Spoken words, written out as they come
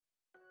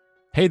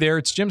Hey there,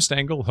 it's Jim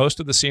Stengel, host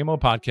of the CMO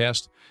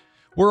podcast.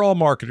 We're all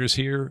marketers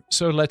here,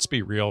 so let's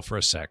be real for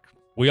a sec.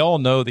 We all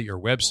know that your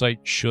website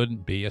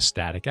shouldn't be a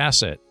static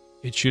asset.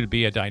 It should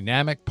be a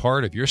dynamic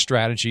part of your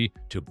strategy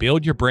to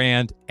build your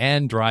brand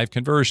and drive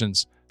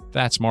conversions.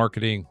 That's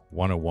marketing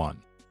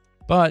 101.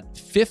 But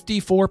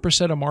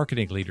 54% of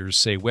marketing leaders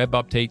say web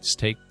updates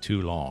take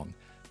too long.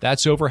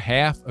 That's over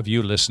half of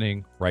you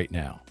listening right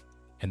now.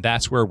 And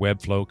that's where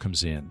Webflow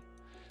comes in.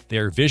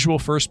 Their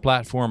visual-first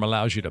platform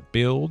allows you to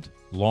build,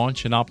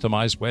 launch, and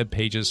optimize web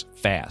pages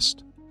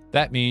fast.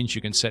 That means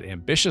you can set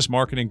ambitious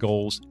marketing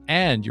goals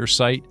and your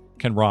site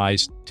can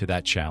rise to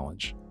that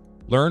challenge.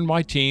 Learn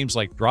why teams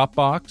like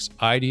Dropbox,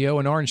 IDEO,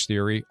 and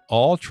Orangetheory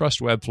all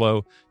trust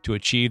Webflow to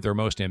achieve their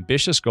most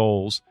ambitious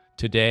goals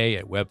today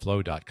at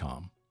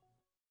webflow.com.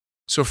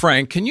 So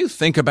Frank, can you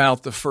think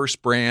about the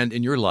first brand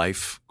in your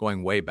life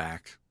going way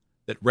back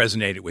that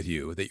resonated with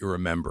you, that you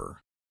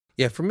remember?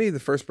 Yeah, for me, the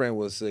first brand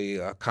was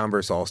the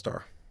Converse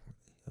All-Star,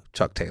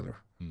 Chuck Taylor.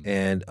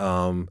 And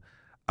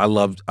I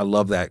loved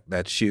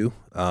that shoe.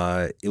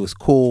 It was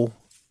cool.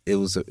 It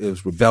was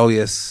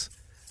rebellious.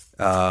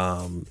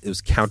 It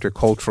was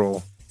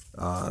countercultural.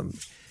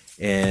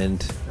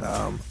 And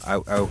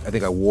I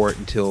think I wore it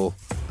until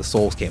the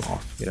soles came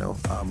off,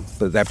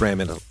 but that brand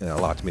meant a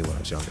lot to me when I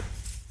was younger.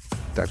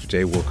 Dr.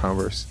 J wore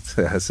Converse,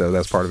 so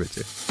that's part of it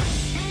too.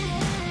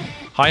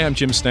 Hi, I'm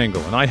Jim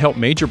Stengel, and I help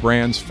major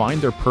brands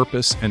find their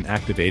purpose and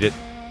activate it,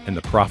 and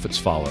the profits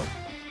follow.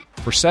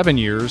 For 7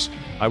 years,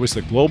 I was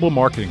the global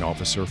marketing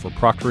officer for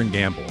Procter &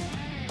 Gamble,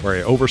 where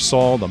I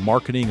oversaw the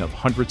marketing of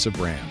hundreds of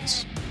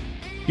brands.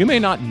 You may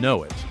not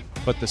know it,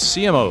 but the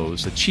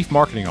CMOs, the chief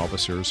marketing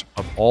officers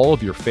of all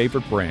of your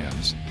favorite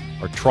brands,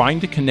 are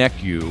trying to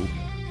connect you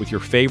with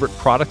your favorite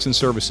products and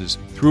services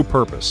through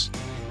purpose.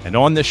 And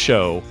on this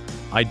show,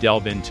 I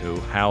delve into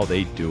how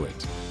they do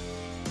it.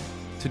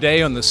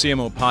 Today on the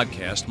CMO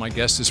podcast, my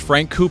guest is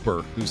Frank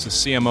Cooper, who's the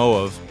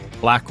CMO of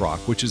BlackRock,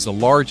 which is the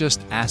largest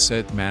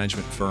asset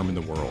management firm in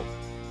the world.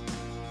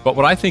 But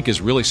what I think is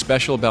really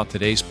special about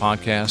today's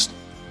podcast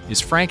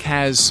is Frank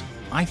has,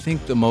 I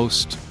think, the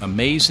most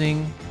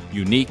amazing,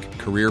 unique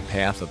career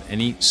path of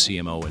any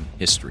CMO in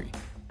history.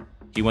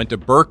 He went to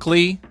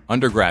Berkeley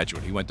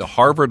undergraduate. He went to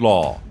Harvard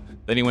Law.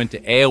 Then he went to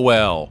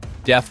AOL,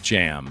 Def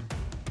Jam,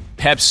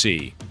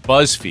 Pepsi,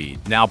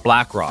 BuzzFeed, now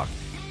BlackRock.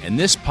 And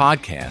this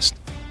podcast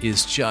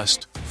is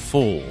just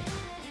full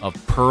of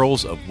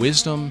pearls of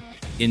wisdom,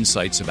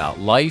 insights about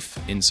life,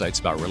 insights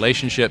about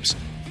relationships,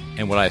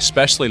 and what I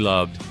especially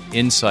loved,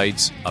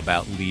 insights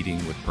about leading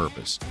with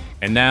purpose.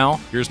 And now,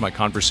 here's my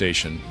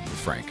conversation with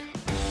Frank.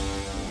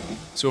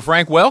 So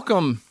Frank,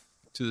 welcome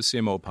to the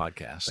CMO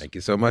podcast. Thank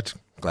you so much.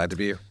 Glad to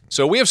be here.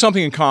 So we have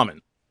something in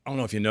common. I don't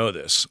know if you know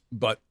this,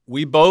 but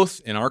we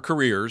both, in our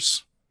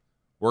careers,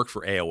 work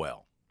for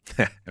AOL.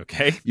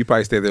 Okay. You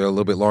probably stayed there a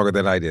little bit longer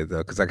than I did, though,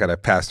 because I got to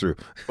pass through.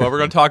 Well, we're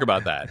going to talk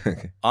about that.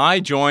 I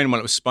joined when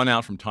it was spun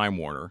out from Time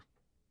Warner.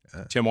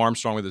 Tim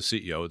Armstrong was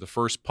the CEO, the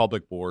first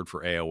public board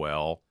for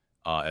AOL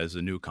as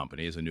a new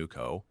company, as a new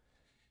co.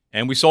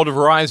 And we sold to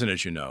Verizon,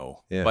 as you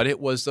know. Yeah. But it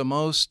was the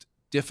most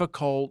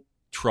difficult,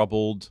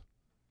 troubled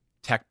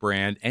tech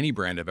brand, any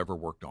brand I've ever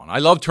worked on. I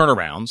love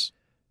turnarounds,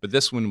 but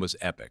this one was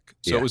epic.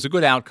 So It was a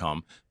good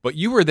outcome. But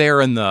you were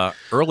there in the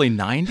early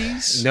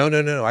 90s? No.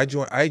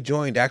 I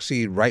joined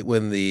actually right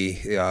when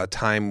the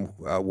Time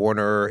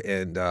Warner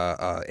and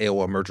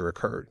AOL merger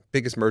occurred.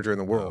 Biggest merger in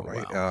the world,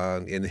 right? Wow.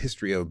 In the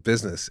history of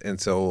business.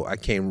 And so I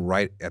came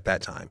right at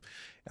that time.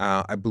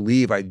 I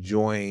believe I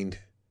joined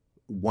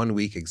 1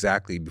 week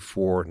exactly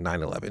before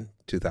 9/11,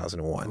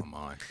 2001.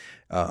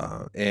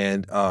 Oh,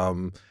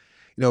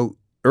 my.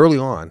 Early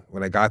on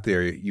when I got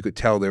there, you could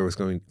tell there was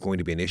going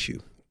to be an issue.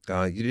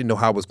 You didn't know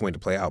how it was going to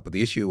play out, but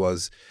the issue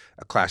was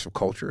a clash of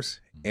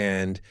cultures.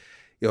 And,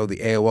 the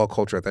AOL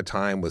culture at that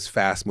time was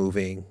fast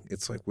moving.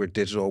 It's like we're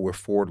digital, we're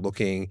forward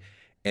looking,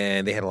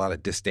 and they had a lot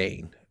of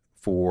disdain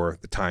for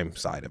the Time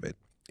side of it.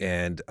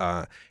 And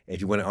if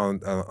you went on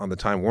the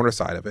Time Warner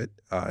side of it,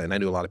 and I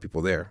knew a lot of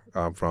people there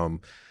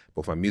from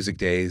both my music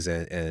days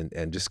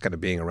and just kind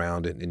of being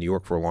around in New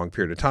York for a long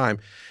period of time,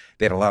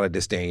 they had a lot of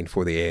disdain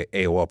for the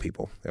AOL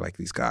people. They're like,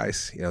 these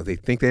guys, they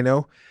think they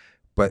know,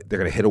 but they're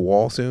going to hit a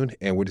wall soon,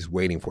 and we're just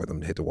waiting for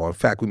them to hit the wall. In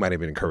fact, we might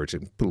even encourage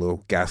them, put a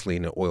little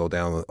gasoline and oil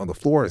down on the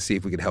floor and see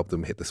if we can help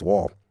them hit this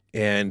wall.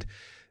 And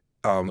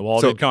the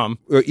wall did come.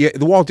 Yeah,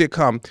 the wall did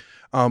come.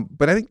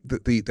 But I think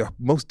the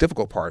most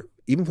difficult part,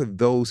 even for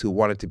those who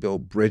wanted to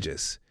build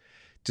bridges,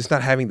 just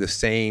not having the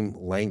same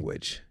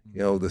language,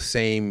 the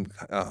same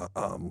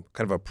kind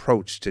of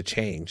approach to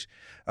change,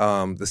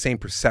 the same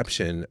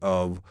perception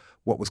of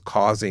what was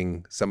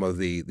causing some of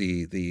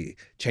the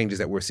changes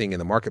that we're seeing in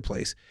the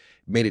marketplace,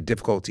 made it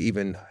difficult to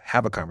even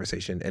have a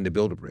conversation and to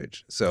build a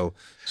bridge. So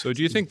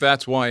do you think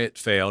that's why it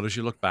failed as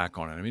you look back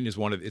on it? I mean,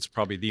 it's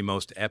probably the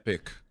most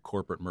epic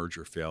corporate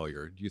merger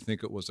failure. Do you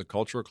think it was a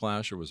cultural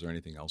clash, or was there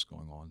anything else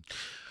going on?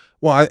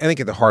 Well, I think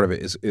at the heart of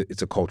it is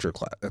it's a culture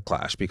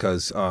clash,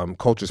 because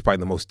culture is probably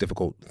the most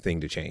difficult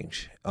thing to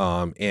change.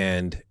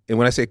 And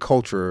when I say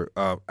culture,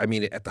 I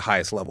mean it at the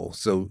highest level.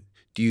 So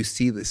Do you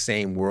see the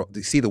same world? Do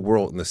you see the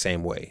world in the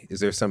same way? Is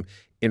there some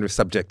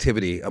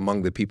intersubjectivity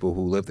among the people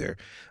who live there?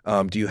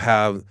 Do you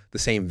have the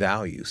same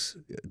values?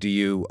 Do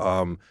you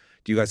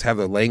guys have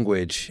the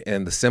language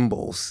and the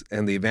symbols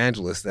and the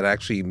evangelists that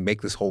actually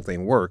make this whole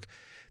thing work?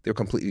 They're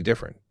completely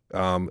different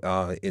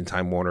in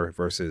Time Warner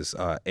versus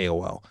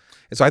AOL.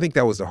 And so I think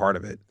that was the heart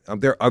of it.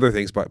 There are other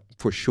things, but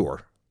for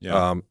sure,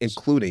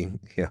 including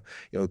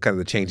kind of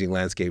the changing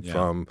landscape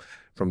from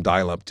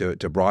dial-up to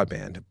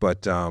broadband.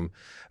 But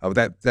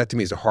that to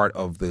me is the heart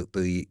of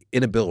the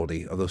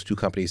inability of those two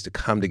companies to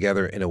come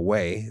together in a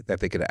way that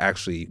they could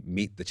actually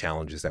meet the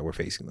challenges that were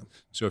facing them.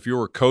 So if you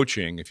were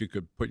coaching, if you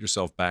could put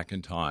yourself back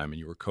in time and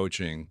you were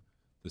coaching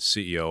the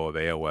CEO of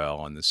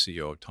AOL and the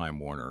CEO of Time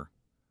Warner,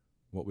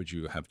 what would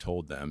you have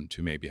told them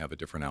to maybe have a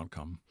different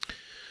outcome?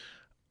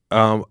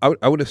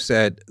 I would have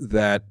said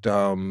that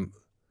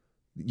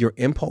your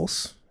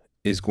impulse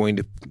is going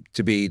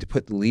to be to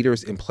put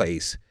leaders in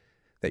place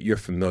that you're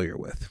familiar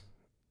with,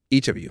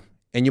 each of you.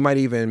 And you might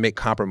even make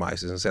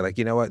compromises and say, like,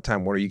 you know what,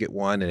 Time Warner, you get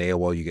one, and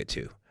AOL, you get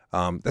two.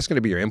 That's going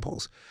to be your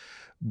impulse.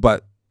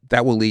 But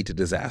that will lead to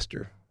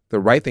disaster. The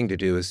right thing to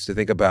do is to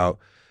think about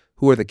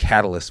who are the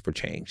catalysts for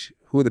change?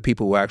 Who are the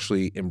people who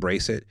actually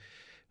embrace it?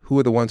 Who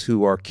are the ones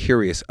who are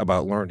curious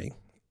about learning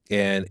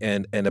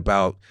and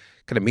about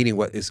kind of meeting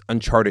what is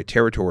uncharted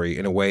territory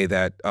in a way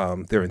that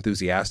they're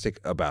enthusiastic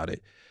about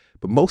it?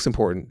 But most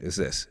important is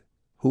this: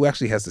 who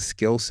actually has the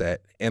skill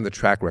set and the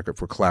track record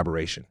for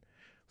collaboration,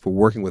 for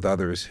working with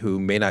others who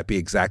may not be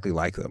exactly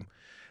like them.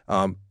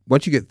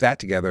 Once you get that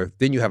together,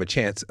 then you have a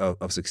chance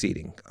of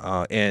succeeding.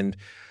 And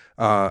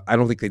I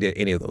don't think they did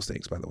any of those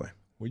things, by the way.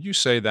 Would you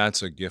say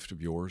that's a gift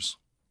of yours,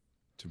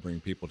 to bring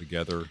people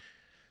together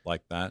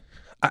like that?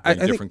 I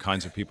different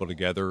kinds of people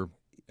together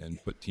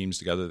and put teams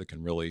together that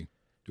can really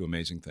do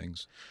amazing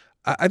things?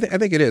 I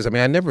think it is. I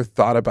mean, I never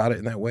thought about it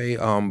in that way.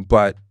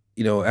 But,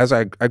 as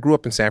I grew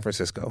up in San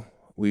Francisco,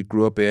 we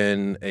grew up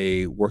in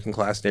a working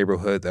class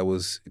neighborhood that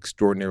was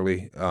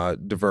extraordinarily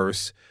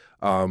diverse.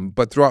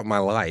 But throughout my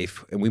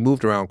life, and we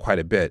moved around quite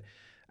a bit,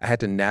 I had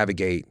to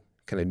navigate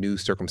kind of new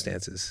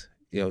circumstances,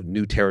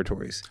 new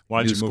territories.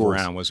 Why did you schools. Move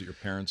around? Was it your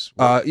parents?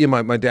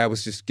 My dad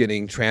was just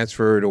getting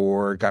transferred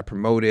or got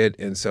promoted.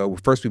 And so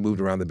first we moved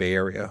around the Bay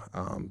Area.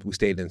 We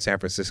stayed in San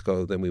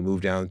Francisco. Then we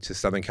moved down to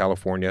Southern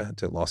California,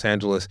 to Los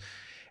Angeles.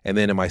 And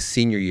then in my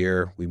senior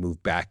year, we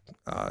moved back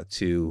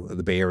to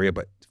the Bay Area,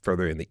 but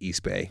further in the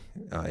East Bay,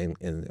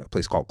 in a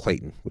place called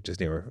Clayton, which is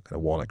near kind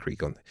of Walnut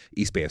Creek on the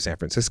East Bay of San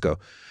Francisco.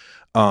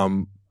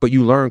 But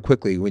you learn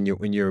quickly when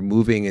you're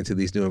moving into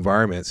these new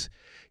environments,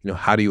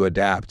 how do you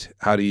adapt?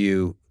 How do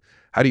you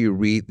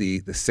read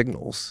the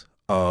signals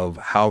of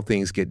how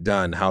things get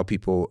done? How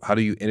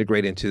do you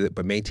integrate into it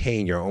but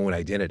maintain your own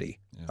identity?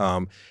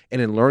 Yeah.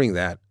 And in learning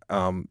that,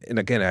 and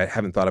again, I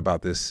haven't thought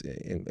about this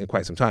in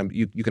quite some time.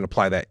 You can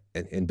apply that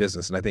in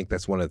business, and I think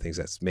that's one of the things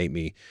that's made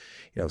me,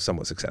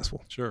 somewhat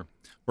successful. Sure,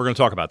 we're going to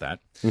talk about that.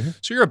 Mm-hmm.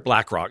 So you're at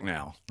BlackRock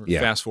now.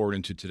 Fast forward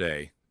into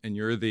today, and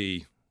you're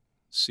the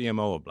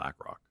CMO of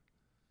BlackRock.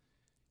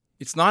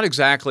 It's not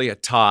exactly a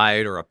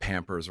Tide or a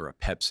Pampers or a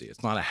Pepsi.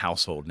 It's not a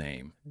household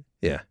name.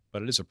 Yeah,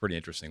 but it is a pretty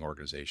interesting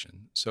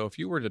organization. So if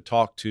you were to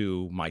talk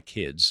to my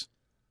kids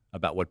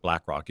about what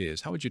BlackRock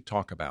is, how would you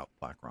talk about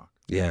BlackRock?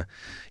 Yeah,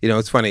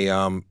 it's funny.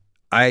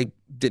 I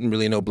didn't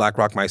really know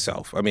BlackRock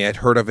myself. I mean, I'd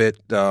heard of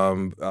it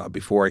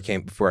before I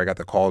got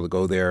the call to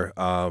go there.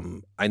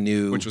 I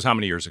knew, which was how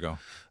many years ago?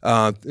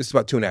 It's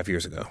about 2.5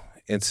 years ago.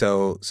 And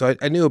so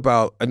I knew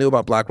about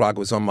BlackRock. It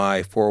was on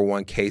my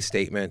 401k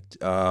statement.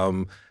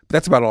 But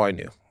that's about all I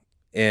knew,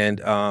 and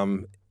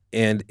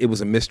it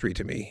was a mystery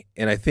to me.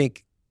 And I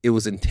think it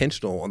was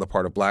intentional on the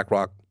part of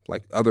BlackRock,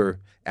 like other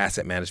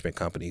asset management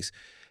companies,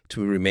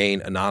 to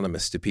remain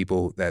anonymous to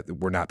people that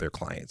were not their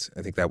clients.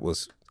 I think that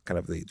was kind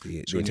of the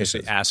so when you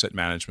say asset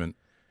management,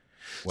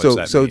 what does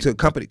that mean?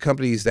 To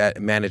companies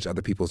that manage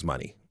other people's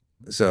money.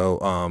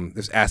 So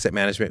there's asset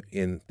management,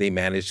 and they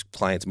manage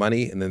clients'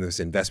 money, and then there's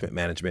investment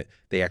management.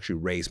 They actually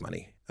raise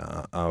money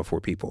for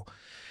people,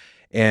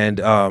 and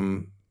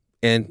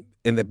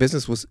the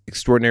business was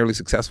extraordinarily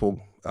successful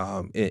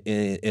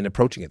in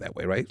approaching it that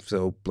way, right?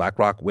 So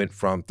BlackRock went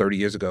from 30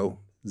 years ago,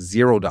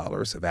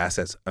 $0 of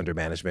assets under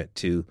management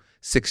to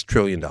 $6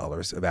 trillion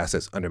of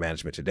assets under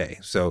management today.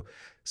 So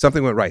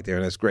something went right there,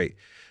 and that's great.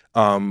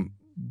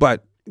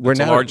 But we're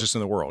now the largest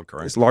in the world,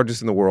 correct? It's the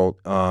largest in the world,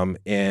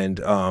 and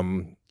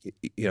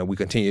we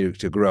continue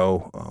to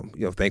grow,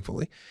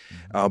 thankfully.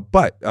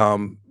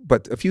 Mm-hmm.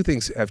 But a few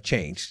things have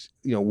changed.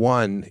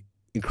 One,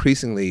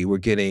 increasingly we're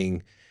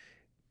getting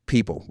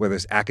people, whether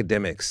it's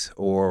academics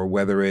or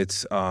whether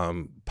it's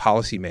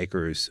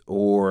policymakers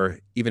or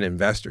even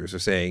investors, are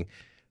saying,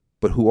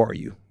 "But who are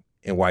you,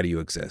 and why do you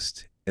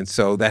exist?" And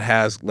so that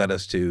has led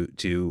us to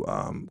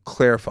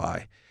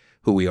clarify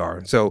who we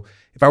are. So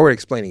if I were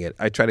explaining it,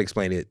 I try to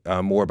explain it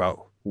more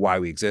about why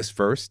we exist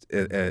first,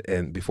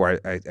 and before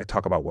I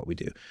talk about what we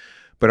do.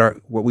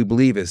 But what we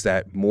believe is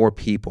that more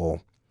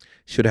people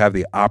should have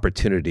the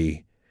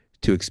opportunity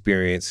to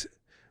experience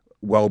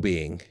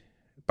well-being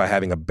by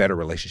having a better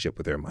relationship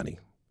with their money.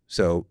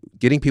 So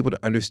getting people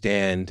to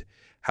understand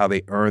how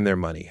they earn their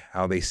money,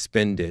 how they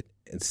spend it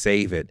and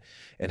save it,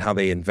 and how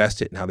they invest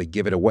it and how they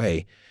give it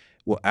away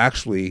will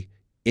actually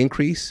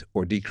increase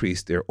or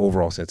decrease their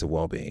overall sense of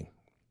well-being.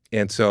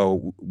 And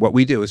so what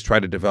we do is try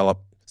to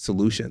develop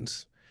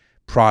solutions,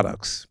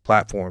 products,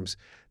 platforms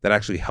that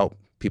actually help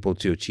people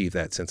to achieve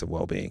that sense of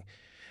well-being.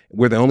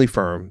 We're the only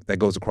firm that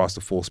goes across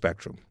the full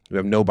spectrum. We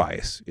have no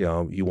bias.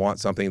 You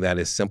want something that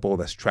is simple,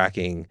 that's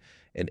tracking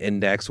an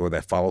index or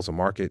that follows a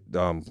market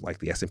like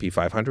the S&P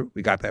 500,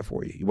 we got that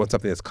for you. You want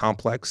something that's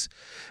complex.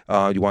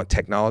 You want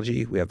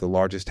technology. We have the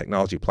largest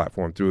technology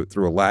platform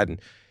through Aladdin.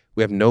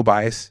 We have no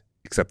bias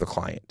except the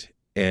client.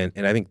 And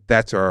I think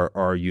that's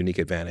our unique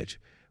advantage.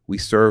 We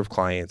serve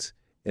clients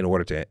in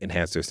order to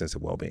enhance their sense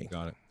of well-being.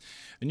 Got it.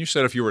 And you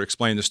said if you were to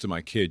explain this to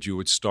my kids, you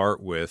would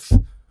start with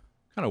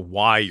kind of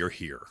why you're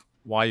here,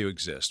 why you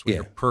exist, what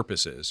your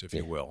purpose is, if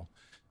you will.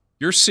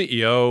 Your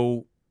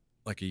CEO,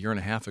 like a year and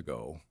a half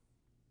ago,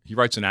 he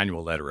writes an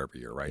annual letter every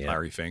year, right?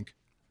 Larry Fink.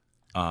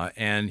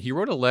 And he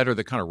wrote a letter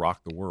that kind of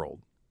rocked the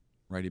world,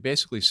 right? He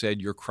basically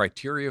said your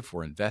criteria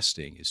for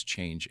investing is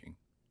changing,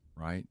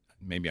 right?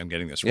 Maybe I'm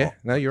getting this wrong. Yeah,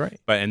 no, you're right.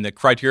 And the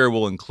criteria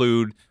will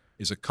include,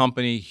 is a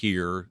company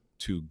here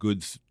to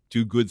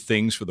do good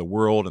things for the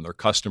world and their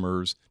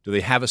customers? Do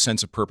they have a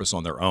sense of purpose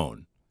on their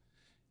own?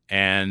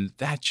 And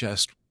that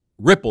just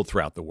rippled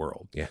throughout the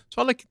world. Yeah.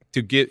 So I'd like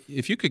to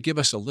if you could give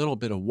us a little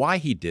bit of why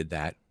he did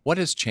that, what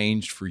has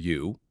changed for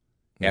you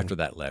after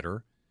that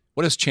letter?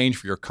 What has changed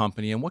for your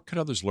company, and what could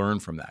others learn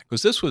from that?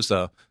 Because this was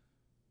the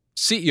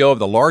CEO of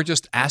the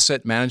largest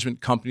asset management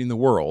company in the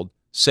world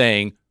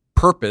saying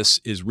purpose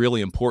is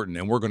really important,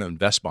 and we're going to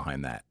invest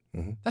behind that.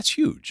 Mm-hmm. That's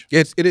huge.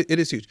 It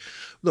is huge.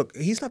 Look,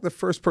 he's not the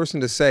first person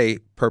to say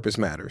purpose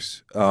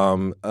matters.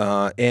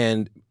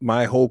 And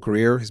my whole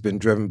career has been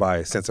driven by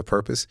a sense of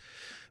purpose.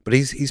 But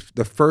he's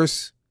the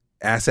first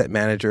asset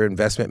manager,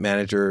 investment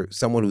manager,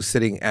 someone who's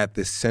sitting at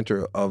the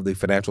center of the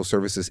financial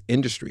services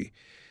industry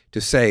to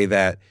say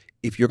that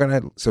if you're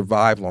going to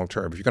survive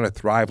long-term, if you're going to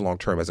thrive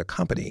long-term as a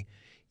company,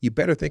 you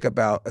better think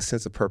about a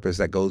sense of purpose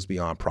that goes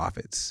beyond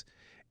profits.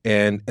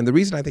 And the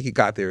reason I think he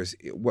got there is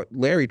what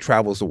Larry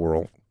travels the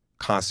world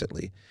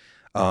constantly.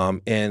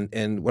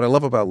 And what I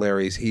love about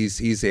Larry is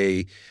he's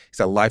a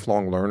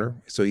lifelong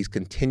learner. So he's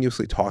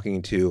continuously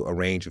talking to a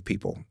range of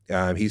people.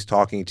 He's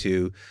talking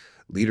to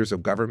leaders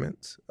of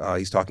governments.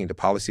 He's talking to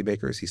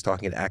policymakers. He's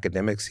talking to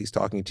academics. He's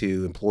talking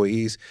to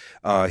employees.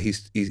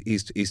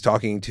 He's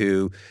talking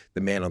to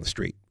the man on the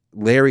street.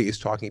 Larry is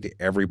talking to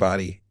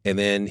everybody, and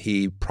then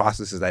he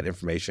processes that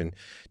information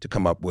to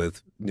come up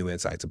with new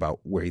insights about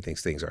where he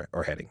thinks things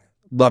are heading.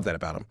 Love that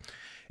about him.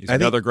 He's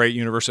another great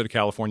University of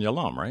California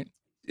alum, right?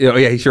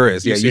 Yeah, he sure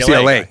is. Yeah,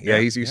 UCLA. Yeah,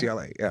 he's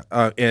UCLA.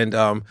 Yeah, and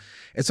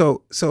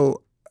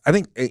so I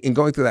think in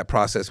going through that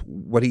process,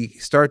 what he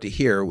started to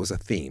hear was a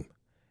theme.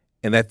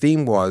 And that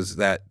theme was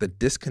that the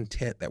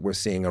discontent that we're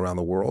seeing around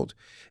the world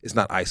is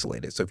not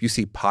isolated. So if you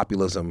see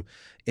populism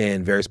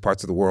in various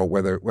parts of the world,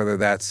 whether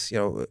that's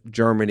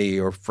Germany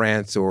or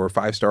France or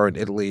Five Star in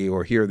Italy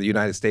or here in the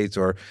United States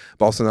or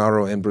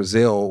Bolsonaro in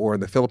Brazil or in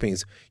the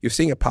Philippines, you're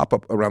seeing it pop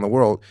up around the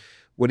world.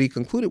 What he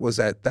concluded was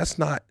that that's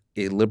not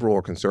a liberal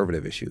or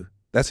conservative issue.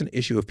 That's an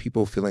issue of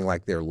people feeling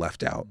like they're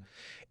left out.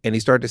 And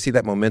he started to see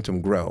that momentum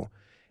grow.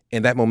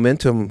 And that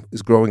momentum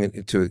is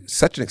growing to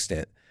such an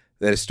extent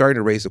that it's starting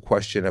to raise a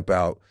question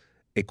about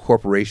a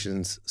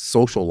corporation's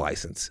social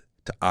license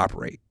to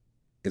operate.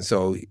 And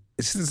so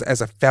this is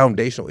as a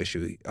foundational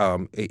issue.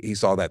 He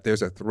saw that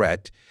there's a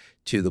threat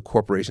to the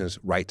corporation's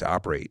right to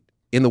operate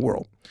in the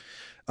world.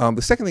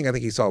 The second thing I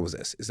think he saw was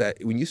this, is that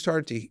when you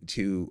started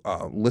to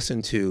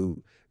listen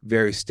to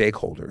various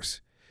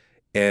stakeholders,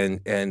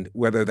 and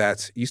whether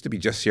that's used to be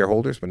just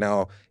shareholders, but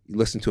now you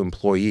listen to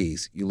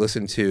employees, you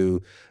listen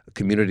to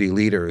community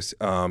leaders,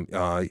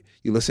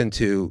 you listen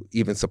to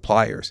even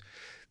suppliers.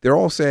 They're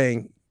all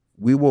saying,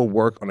 we will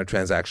work on a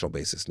transactional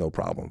basis, no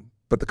problem.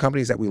 But the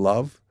companies that we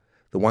love,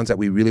 the ones that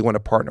we really want to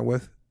partner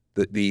with,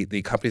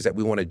 the companies that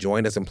we want to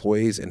join as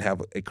employees and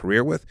have a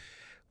career with,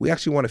 we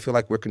actually want to feel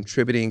like we're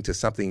contributing to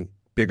something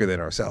bigger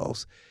than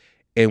ourselves.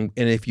 And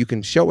if you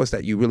can show us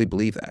that you really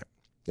believe that,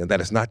 and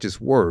that it's not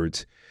just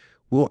words,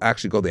 we'll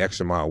actually go the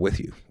extra mile with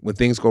you. When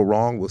things go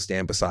wrong, we'll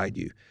stand beside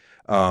you.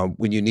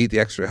 When you need the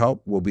extra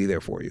help, we'll be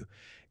there for you.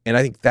 And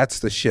I think that's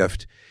the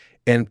shift.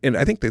 And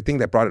I think the thing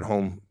that brought it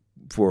home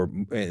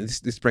and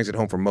this brings it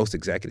home for most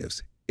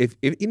executives,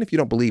 even if you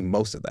don't believe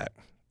most of that,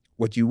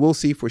 what you will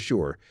see for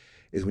sure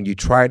is when you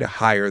try to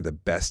hire the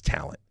best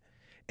talent,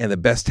 and the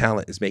best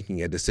talent is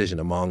making a decision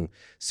among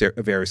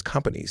various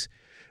companies,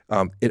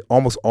 it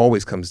almost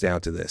always comes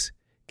down to this.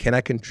 Can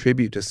I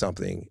contribute to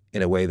something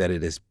in a way that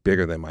it is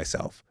bigger than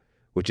myself?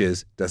 Which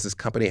is, does this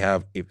company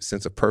have a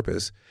sense of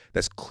purpose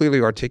that's clearly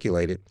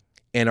articulated,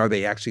 and are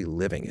they actually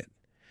living it?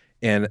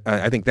 And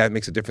I think that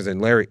makes a difference.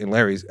 And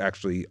Larry's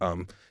actually,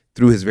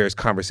 through his various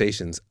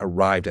conversations,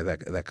 arrived at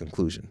that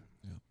conclusion.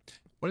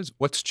 Yeah.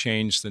 What's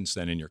changed since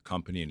then in your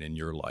company and in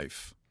your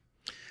life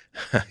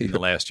in the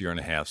last year and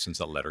a half since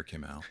that letter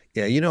came out?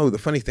 Yeah, the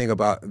funny thing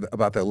about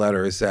that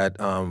letter is that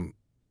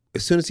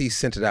as soon as he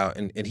sent it out,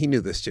 and he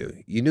knew this too,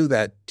 you knew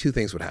that two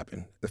things would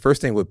happen. The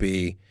first thing would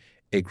be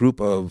a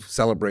group of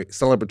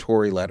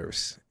celebratory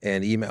letters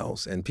and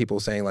emails and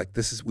people saying like,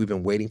 we've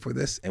been waiting for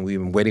this, and we've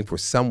been waiting for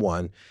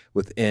someone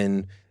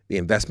within the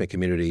investment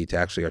community to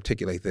actually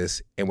articulate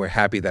this, and we're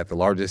happy that the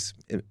largest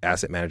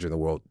asset manager in the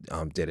world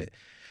did it.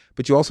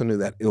 But you also knew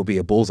that it'll be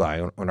a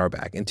bullseye on our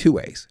back in two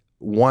ways.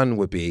 One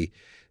would be,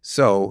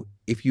 so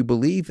if you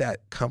believe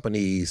that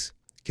companies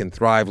can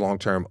thrive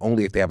long-term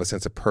only if they have a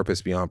sense of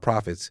purpose beyond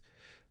profits,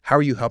 how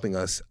are you helping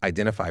us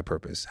identify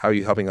purpose? How are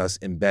you helping us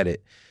embed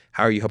it?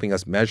 How are you helping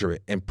us measure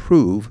it and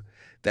prove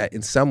that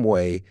in some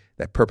way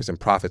that purpose and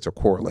profits are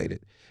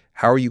correlated?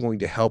 How are you going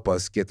to help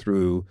us get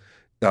through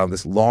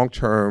this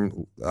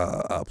long-term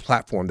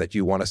platform that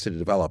you want us to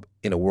develop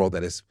in a world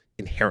that is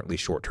inherently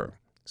short-term?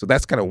 So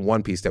that's kind of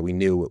one piece that we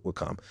knew would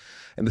come.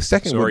 And the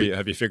second,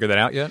 have you figured that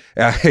out yet?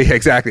 Yeah,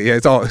 exactly. Yeah,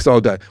 it's all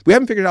done. We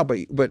haven't figured it out,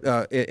 but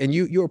and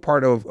you were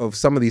part of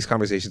some of these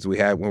conversations we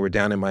had when we were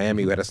down in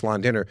Miami. We had a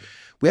salon dinner.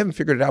 We haven't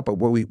figured it out, but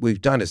what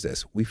we've done is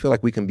this: we feel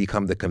like we can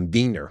become the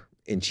convener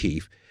in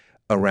chief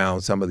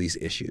around some of these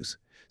issues.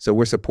 So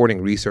we're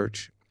supporting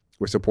research.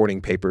 We're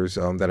supporting papers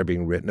that are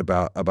being written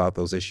about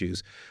those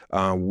issues.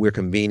 We're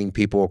convening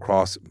people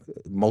across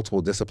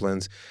multiple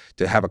disciplines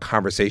to have a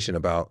conversation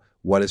about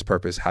what is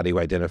purpose, how do you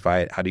identify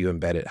it, how do you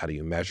embed it, how do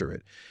you measure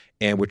it.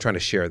 And we're trying to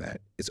share that.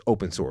 It's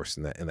open source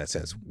in that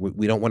sense.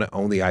 We don't want to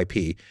own the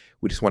IP.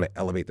 We just want to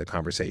elevate the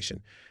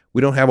conversation.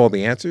 We don't have all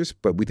the answers,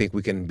 but we think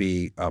we can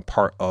be a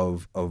part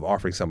of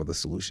offering some of the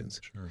solutions.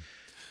 Sure.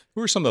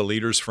 Who are some of the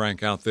leaders,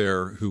 Frank, out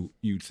there who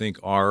you think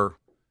are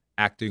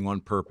acting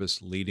on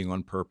purpose, leading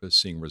on purpose,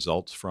 seeing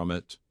results from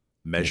it,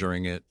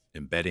 measuring it,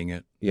 embedding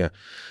it? Yeah.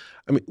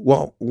 I mean,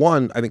 well,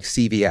 one, I think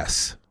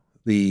CVS,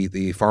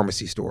 the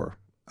pharmacy store,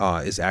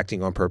 is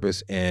acting on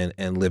purpose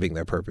and living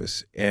their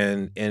purpose.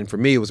 And for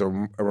me, it was a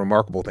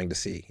remarkable thing to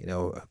see. You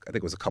know, I think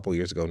it was a couple of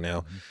years ago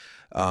now.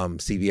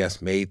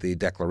 CVS made the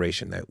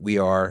declaration that we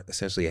are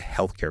essentially a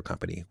healthcare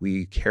company.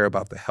 We care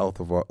about the health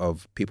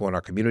of people in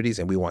our communities,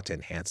 and we want to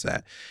enhance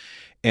that.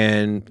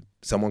 And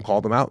someone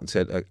called them out and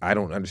said, I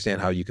don't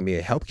understand how you can be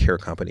a healthcare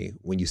company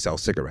when you sell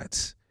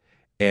cigarettes.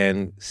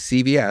 And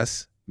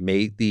CVS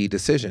made the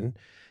decision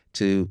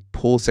to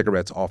pull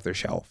cigarettes off their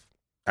shelf.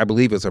 I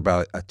believe it's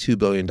about a $2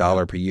 billion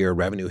per year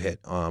revenue hit.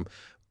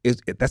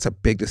 That's a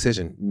big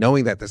decision,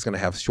 knowing that that's going to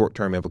have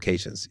short-term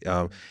implications.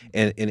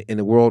 And in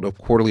the world of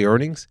quarterly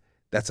earnings,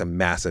 that's a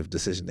massive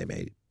decision they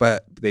made.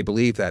 But they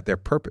believed that their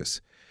purpose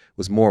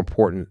was more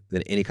important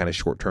than any kind of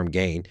short-term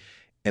gain,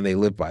 and they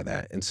lived by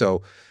that. And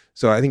so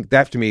I think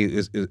that to me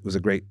was a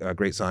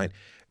great sign.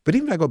 But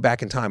even if I go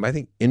back in time, I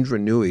think Indra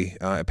Nooyi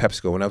at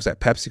PepsiCo, when I was at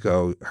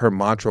PepsiCo, her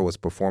mantra was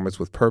performance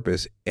with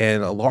purpose.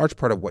 And a large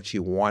part of what she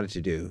wanted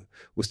to do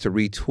was to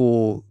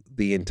retool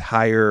the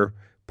entire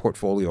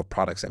portfolio of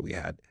products that we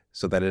had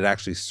so that it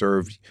actually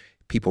served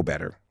people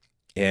better.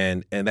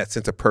 And that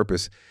sense of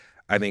purpose,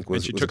 I think,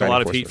 was. And she took a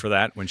lot of heat for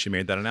that when she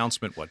made that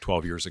announcement,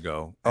 12 years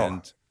ago. Oh,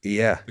 and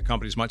yeah. The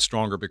company's much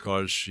stronger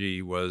because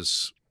she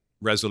was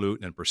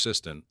resolute and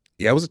persistent.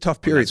 Yeah, it was a tough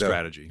period, though.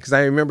 Strategy. Because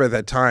I remember at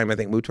that time, I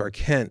think Muhtar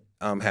Kent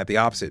had the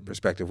opposite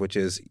perspective, which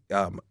is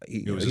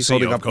he was the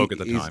CEO of Coke at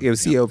the time. He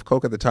was CEO of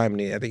Coke at the time,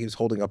 and I think he was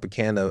holding up a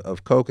can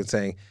of Coke and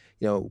saying,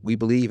 you know, we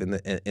believe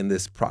in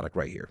this product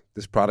right here.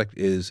 This product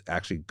is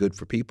actually good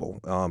for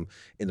people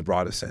in the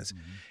broadest sense.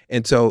 Mm-hmm.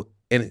 And so,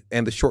 and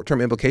the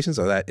short-term implications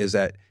of that is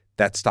that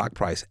stock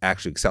price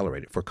actually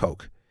accelerated for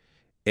Coke.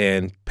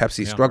 And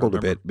Pepsi struggled a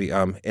bit.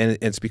 And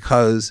it's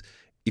because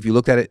if you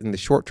looked at it in the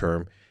short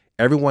term,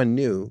 everyone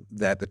knew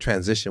that the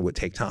transition would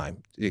take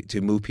time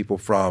to move people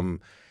from,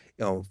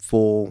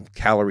 full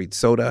caloried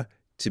soda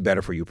to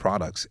better for you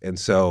products. And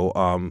so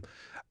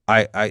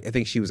I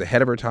think she was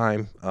ahead of her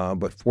time,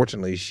 but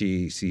fortunately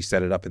she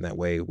set it up in that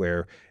way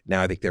where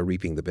now I think they're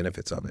reaping the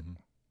benefits of it.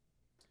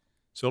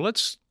 So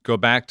let's go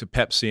back to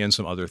Pepsi and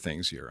some other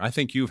things here. I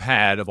think you've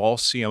had, of all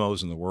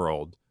CMOs in the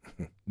world,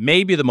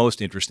 maybe the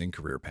most interesting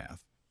career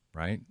path,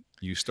 right?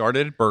 You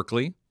started at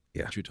Berkeley,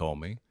 which you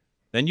told me.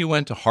 Then you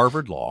went to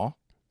Harvard Law.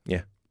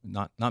 Yeah.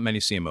 Not many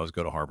CMOs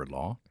go to Harvard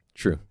Law.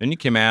 True. Then you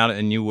came out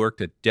and you worked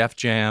at Def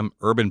Jam,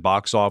 Urban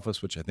Box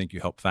Office, which I think you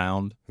helped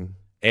found,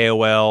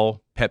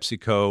 AOL,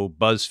 PepsiCo,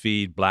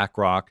 BuzzFeed,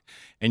 BlackRock,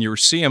 and you were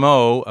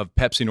CMO of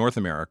Pepsi North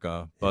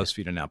America,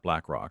 BuzzFeed, and now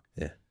BlackRock.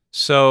 Yeah.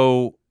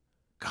 So,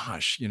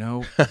 gosh,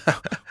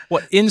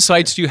 what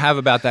insights do you have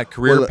about that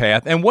career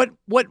path? And what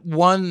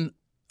one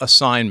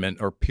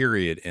assignment or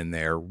period in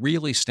there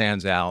really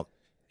stands out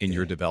in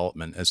your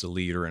development as a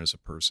leader and as a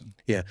person?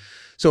 Yeah.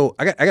 So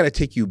I got to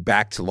take you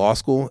back to law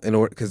school in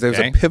order, because there's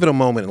a pivotal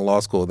moment in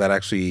law school that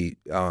actually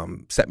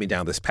set me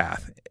down this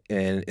path.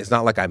 And it's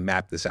not like I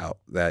mapped this out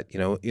that,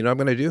 what I'm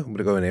going to do? I'm going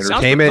to go in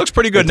entertainment. Looks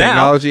pretty good now.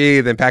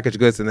 Technology, then packaged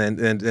goods, and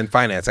then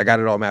finance. I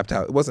got it all mapped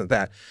out. It wasn't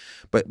that.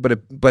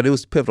 But it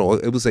was pivotal.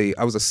 I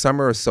was a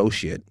summer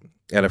associate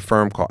at a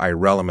firm called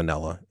Irella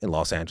Manella in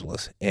Los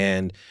Angeles,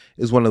 and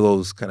it was one of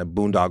those kind of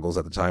boondoggles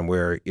at the time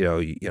where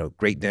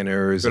great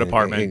dinners, good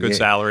apartment, good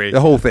salary,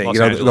 the whole thing, Los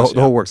Angeles,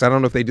 the whole works. I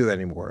don't know if they do that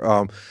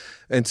anymore.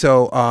 And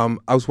so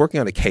I was working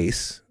on a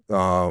case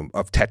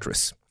of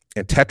Tetris,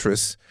 and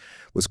Tetris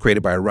was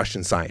created by a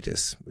Russian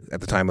scientist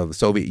at the time of the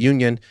Soviet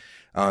Union.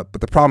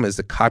 But the problem is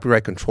the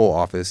Copyright Control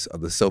Office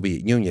of the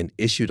Soviet Union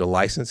issued a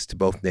license to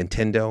both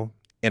Nintendo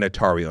and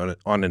Atari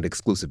on an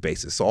exclusive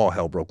basis. So all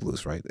hell broke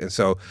loose, right? And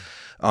so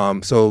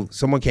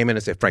someone came in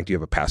and said, Frank, do you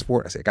have a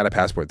passport? I said, I got a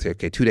passport. They said,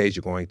 okay, 2 days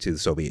you're going to the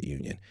Soviet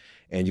Union.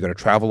 And you're going to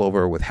travel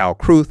over with Hal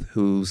Kruth,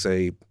 who's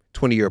a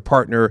 20-year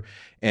partner,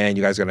 and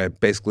you guys are going to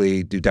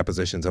basically do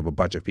depositions of a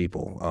bunch of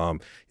people.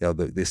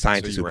 The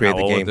scientists who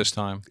created the game. At this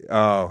time?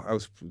 I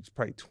was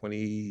probably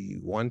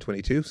 21,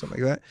 22,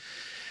 something like that.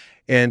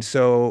 And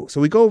so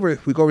we go over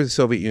to the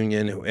Soviet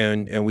Union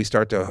and we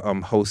start to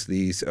hold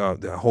these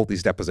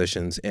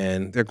depositions,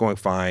 and they're going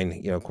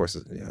fine. Of course,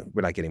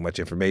 we're not getting much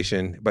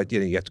information, but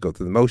you have to go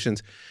through the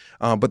motions.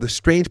 But the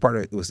strange part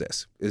of it was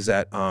this: is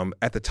that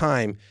at the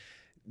time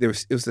it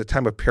was the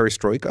time of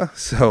perestroika,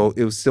 so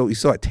it was still you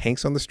still had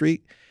tanks on the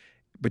street,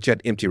 but you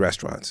had empty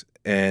restaurants,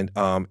 and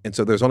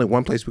so there's only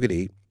one place we could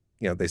eat.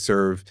 They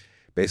served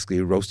basically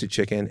roasted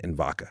chicken and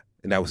vodka,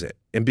 and that was it,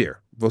 and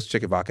beer, roasted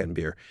chicken, vodka, and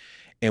beer.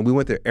 And we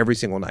went there every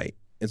single night.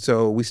 And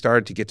so we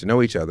started to get to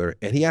know each other.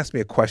 And he asked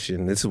me a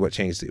question. And this is what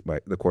changed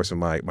the course of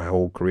my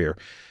whole career.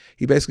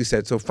 He basically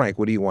said, so Frank,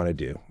 what do you want to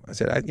do? I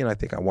said, I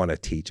think I want to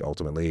teach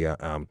ultimately.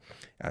 I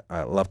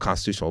love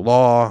constitutional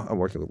law. I'm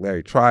working with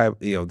Larry Tribe.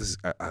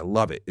 I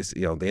love it. It's,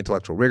 the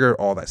intellectual rigor,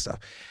 all that stuff.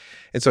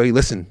 And so he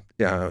listened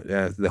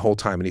the whole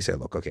time. And he said,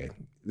 look, okay,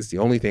 this is the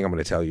only thing I'm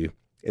going to tell you.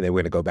 And then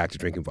we're going to go back to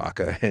drinking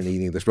vodka and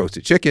eating this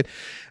roasted chicken.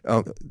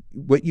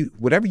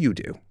 Whatever you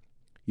do,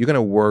 you're going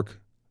to work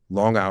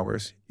long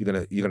hours.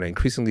 You're gonna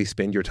increasingly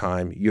spend your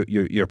time.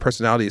 Your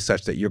personality is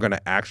such that you're gonna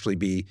actually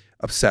be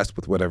obsessed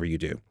with whatever you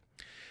do.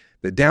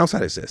 The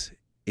downside is this: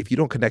 if you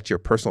don't connect your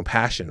personal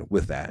passion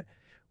with that,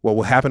 what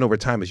will happen over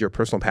time is your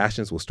personal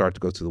passions will start to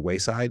go to the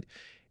wayside.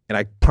 And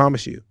I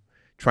promise you,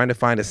 trying to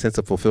find a sense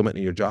of fulfillment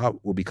in your job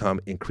will become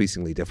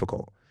increasingly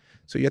difficult.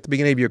 So you're at the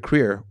beginning of your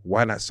career,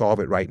 why not solve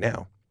it right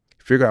now?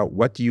 Figure out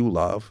what do you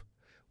love,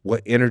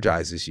 what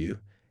energizes you,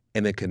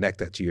 and then connect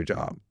that to your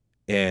job.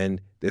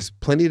 And there's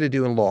plenty to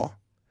do in law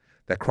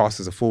that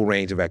crosses a full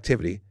range of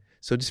activity.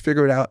 So just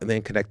figure it out and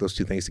then connect those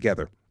two things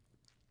together.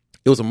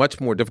 It was a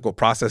much more difficult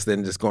process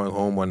than just going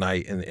home one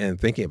night and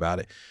thinking about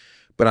it.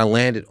 But I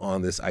landed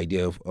on this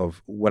idea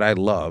of what I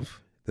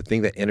love. The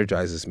thing that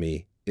energizes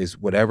me is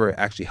whatever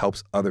actually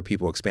helps other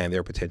people expand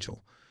their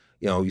potential.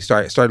 You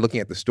started looking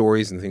at the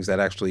stories and things that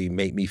actually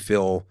made me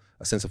feel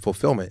a sense of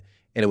fulfillment.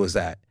 And it was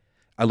that.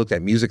 I looked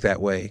at music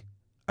that way.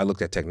 I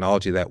looked at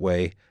technology that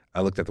way. I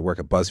looked at the work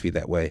at BuzzFeed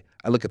that way.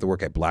 I look at the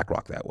work at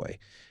BlackRock that way.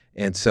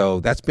 And so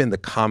that's been the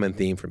common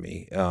theme for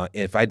me.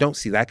 If I don't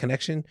see that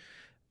connection,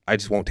 I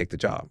just won't take the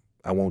job.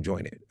 I won't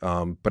join it.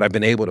 But I've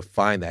been able to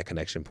find that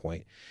connection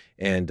point.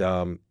 And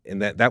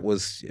that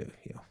was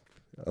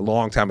a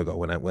long time ago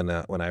when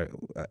I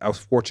was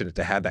fortunate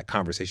to have that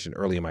conversation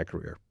early in my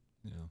career.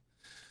 Yeah.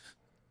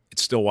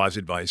 It's still wise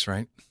advice,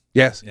 right?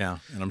 Yes. Yeah.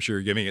 And I'm sure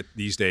you're giving it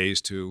these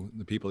days to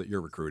the people that you're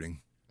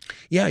recruiting.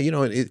 Yeah,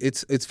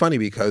 it's funny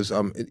because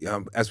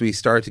as we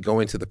started to go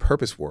into the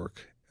purpose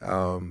work,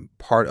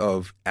 part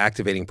of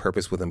activating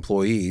purpose with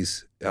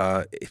employees,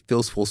 it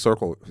feels full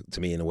circle to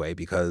me in a way,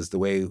 because the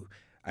way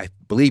I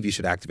believe you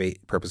should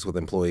activate purpose with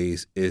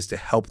employees is to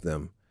help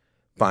them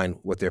find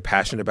what they're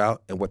passionate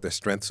about and what their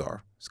strengths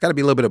are. It's got to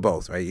be a little bit of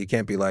both, right? You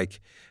can't be like,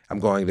 I'm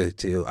going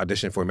to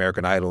audition for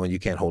American Idol and you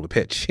can't hold a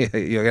pitch. You're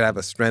going to have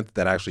a strength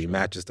that actually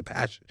matches the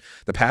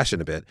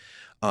passion a bit,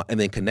 and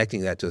then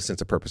connecting that to a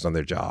sense of purpose on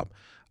their job.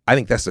 I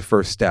think that's the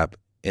first step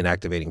in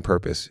activating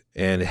purpose,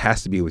 and it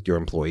has to be with your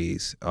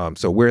employees.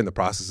 So we're in the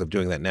process of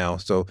doing that now.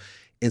 So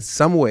in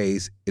some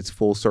ways, it's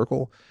full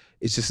circle.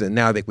 It's just that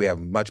now I think we have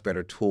much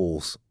better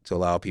tools to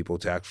allow people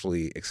to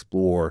actually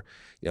explore,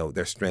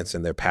 their strengths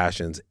and their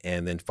passions,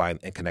 and then find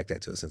and connect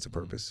that to a sense of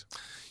purpose.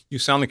 You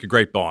sound like a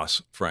great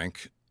boss,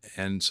 Frank.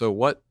 And so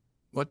what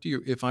do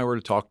you, if I were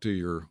to talk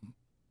to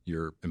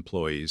your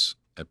employees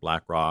at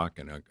BlackRock,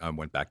 and I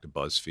went back to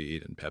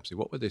BuzzFeed and Pepsi,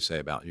 what would they say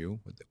about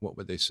you? What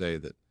would they say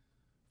that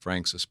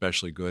Frank's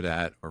especially good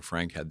at, or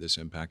Frank had this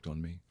impact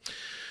on me?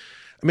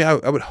 I mean,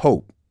 I would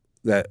hope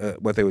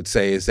that what they would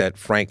say is that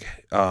Frank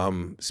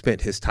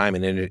spent his time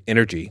and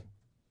energy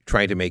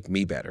trying to make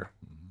me better,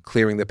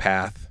 clearing the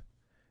path,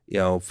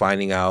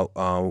 finding out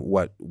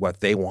what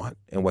they want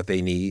and what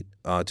they need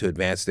to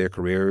advance their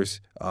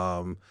careers,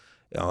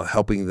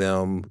 helping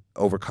them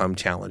overcome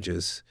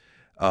challenges.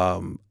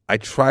 I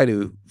try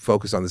to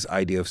focus on this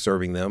idea of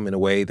serving them in a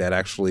way that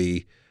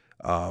actually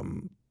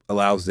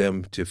allows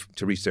them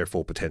to reach their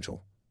full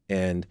potential.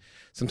 And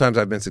sometimes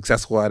I've been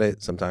successful at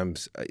it,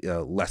 sometimes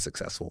less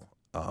successful.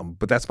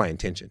 But that's my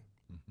intention.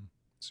 Mm-hmm.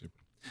 Super.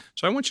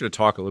 So I want you to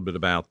talk a little bit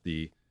about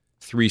the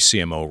 3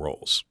 CMO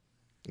roles.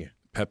 Yeah.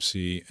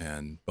 Pepsi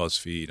and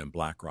BuzzFeed and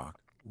BlackRock,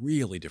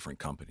 really different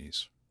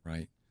companies,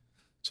 right?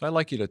 So I'd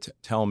like you to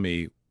tell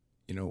me,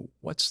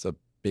 what's the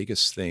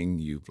biggest thing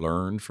you've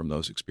learned from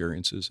those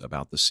experiences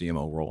about the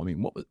CMO role? I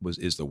mean,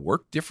 is the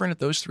work different at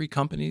those three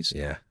companies?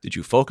 Yeah. Did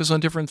you focus on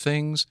different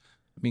things?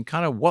 I mean,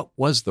 kind of what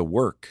was the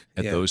work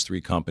at those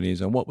three companies,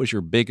 and what was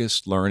your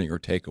biggest learning or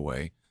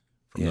takeaway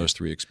from those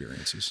three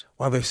experiences?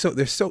 Well, they're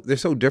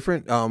so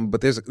different, but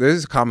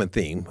there's a common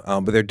theme,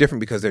 but they're different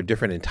because they're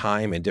different in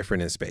time and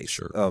different in space.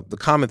 Sure. The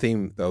common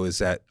theme, though, is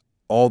that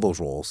all those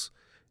roles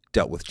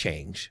dealt with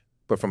change,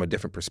 but from a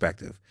different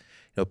perspective.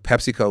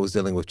 PepsiCo was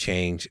dealing with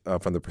change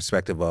from the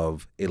perspective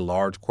of a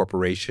large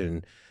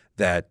corporation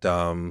that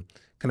kind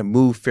of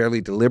moved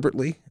fairly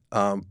deliberately,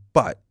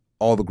 but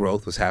all the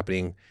growth was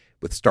happening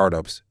with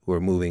startups who were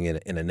moving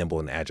in a nimble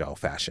and agile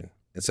fashion.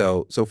 And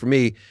so for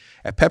me,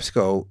 at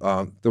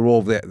PepsiCo, the role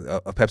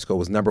of PepsiCo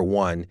was, number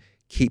one,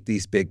 keep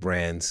these big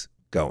brands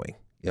going.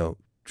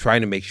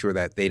 Trying to make sure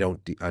that they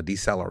don't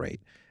decelerate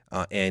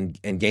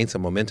and gain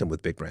some momentum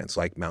with big brands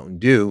like Mountain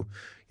Dew.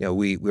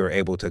 We were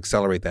able to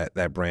accelerate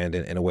that brand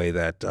in a way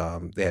that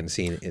they hadn't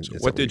seen in So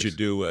what did you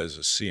do as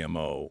a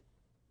CMO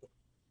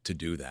to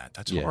do that?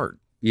 That's hard.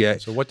 Yeah.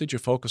 So what did you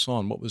focus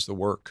on? What was the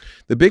work?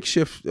 The big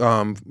shift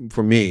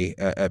for me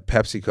at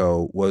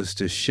PepsiCo was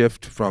to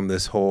shift from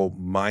this whole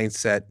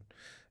mindset,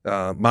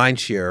 mind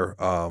share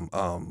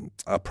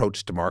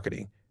approach to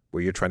marketing,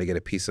 where you're trying to get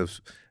a piece of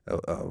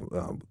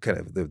kind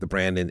of the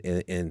brand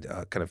and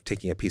kind of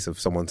taking a piece of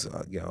someone's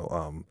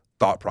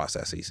thought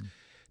processes,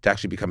 to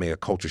actually becoming a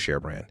culture share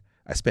brand.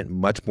 I spent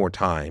much more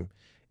time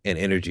and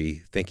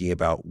energy thinking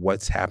about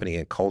what's happening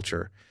in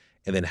culture,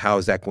 and then how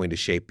is that going to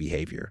shape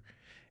behavior.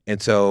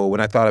 And so when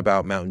I thought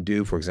about Mountain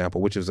Dew, for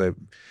example, which was a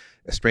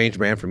strange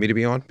brand for me to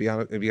be honest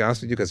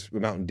with you, because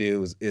Mountain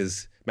Dew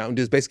is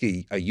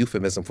basically a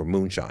euphemism for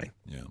moonshine.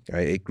 Yeah.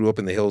 Right? It grew up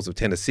in the hills of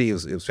Tennessee. It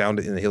was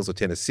founded in the hills of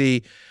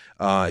Tennessee.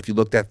 If you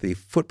looked at the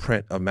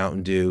footprint of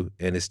Mountain Dew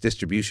and its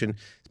distribution,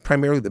 it's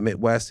primarily the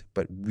Midwest,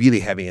 but really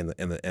heavy in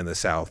the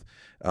South.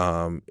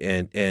 But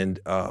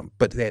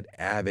they had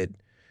avid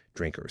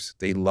drinkers.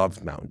 They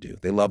loved Mountain Dew.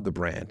 They loved the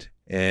brand,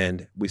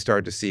 and we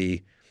started to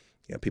see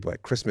people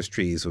like Christmas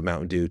trees with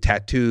Mountain Dew,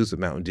 tattoos with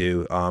Mountain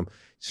Dew.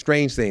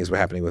 Strange things were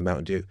happening with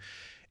Mountain Dew.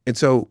 And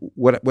so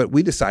what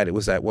we decided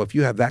was that, well, if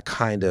you have that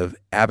kind of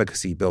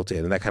advocacy built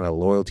in and that kind of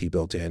loyalty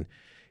built in,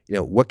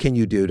 what can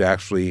you do to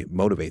actually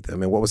motivate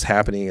them? And what was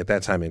happening at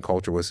that time in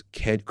culture was,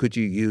 could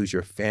you use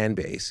your fan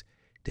base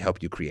to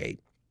help you create?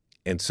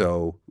 And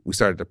so we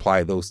started to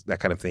apply that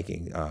kind of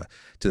thinking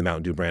to the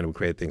Mountain Dew brand. We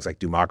created things like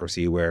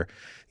Democracy, where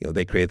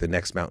they created the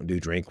next Mountain Dew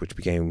drink, which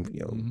became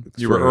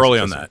You were early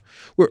on that.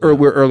 We're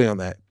early on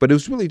that, but it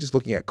was really just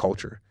looking at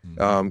culture.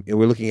 And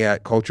we're looking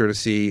at culture to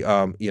see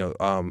how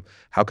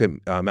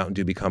can Mountain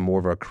Dew become more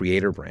of a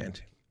creator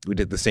brand. We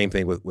did the same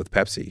thing with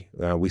Pepsi.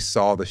 We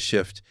saw the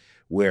shift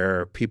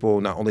where people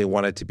not only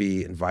wanted to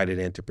be invited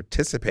in to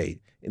participate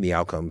in the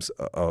outcomes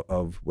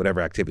of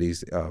whatever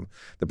activities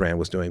the brand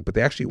was doing, but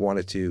they actually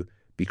wanted to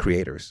be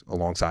creators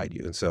alongside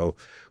you. And so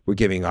we're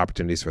giving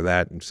opportunities for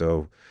that. And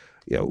so,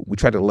 we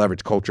try to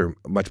leverage culture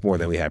much more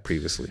than we had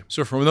previously.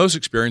 So from those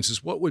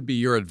experiences, what would be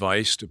your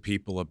advice to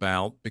people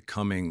about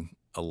becoming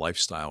a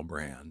lifestyle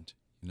brand?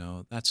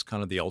 That's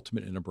kind of the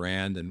ultimate in a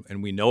brand,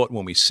 and we know it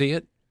when we see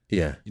it.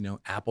 Yeah.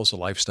 Apple's a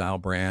lifestyle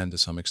brand to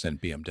some extent.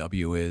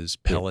 BMW is,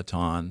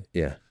 Peloton.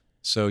 Yeah.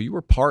 So you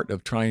were part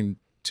of trying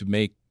to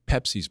make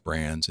Pepsi's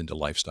brands into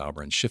lifestyle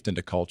brands, shift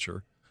into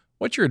culture.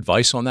 What's your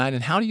advice on that,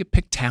 and how do you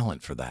pick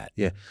talent for that?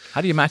 Yeah.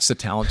 How do you match the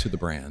talent to the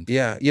brand?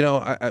 Yeah.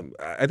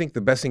 I think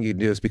the best thing you can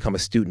do is become a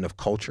student of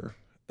culture.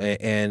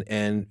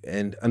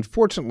 And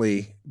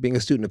unfortunately, being a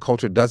student of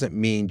culture doesn't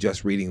mean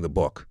just reading the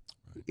book.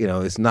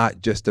 It's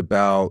not just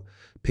about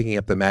picking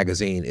up the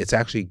magazine. It's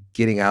actually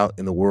getting out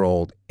in the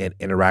world and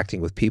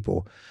interacting with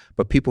people,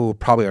 but people who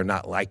probably are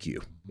not like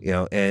you.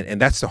 And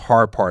that's the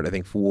hard part, I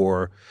think,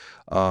 for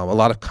a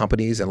lot of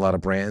companies and a lot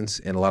of brands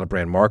and a lot of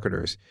brand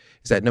marketers,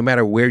 is that no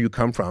matter where you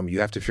come from,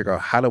 you have to figure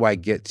out, how do I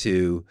get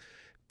to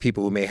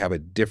people who may have a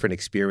different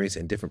experience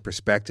and different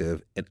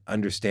perspective, and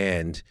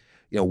understand,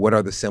 what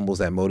are the symbols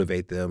that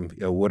motivate them?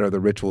 What are the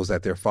rituals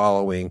that they're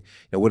following?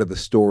 What are the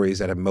stories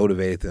that have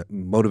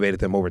motivated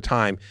them over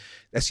time?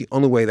 That's the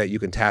only way that you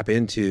can tap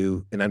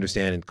into and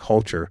understand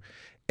culture.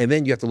 And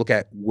then you have to look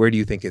at, where do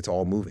you think it's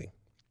all moving?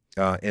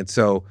 And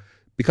so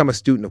become a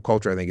student of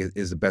culture, I think,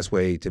 is the best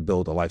way to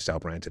build a lifestyle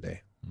brand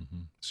today.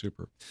 Mm-hmm.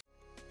 Super.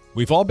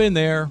 We've all been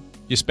there.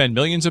 You spend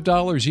millions of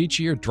dollars each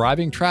year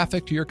driving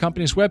traffic to your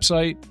company's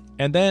website,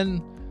 and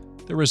then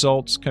the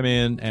results come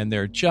in and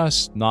they're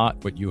just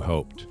not what you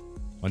hoped.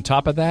 On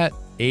top of that,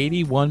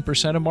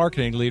 81% of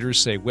marketing leaders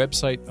say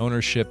website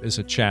ownership is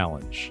a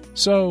challenge.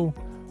 So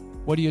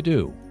what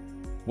do?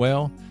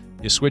 Well,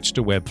 you switch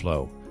to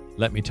Webflow.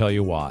 Let me tell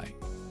you why.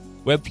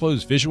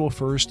 Webflow's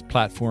visual-first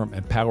platform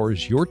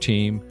empowers your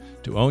team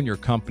to own your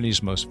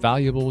company's most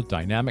valuable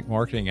dynamic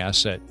marketing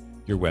asset,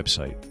 your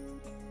website.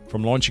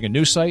 From launching a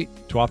new site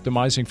to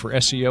optimizing for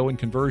SEO and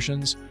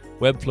conversions,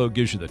 Webflow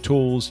gives you the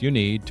tools you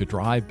need to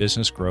drive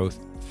business growth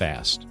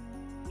fast.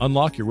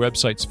 Unlock your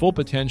website's full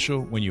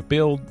potential when you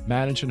build,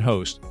 manage, and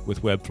host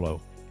with Webflow.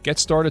 Get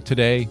started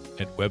today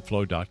at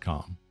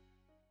webflow.com.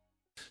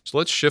 So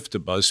let's shift to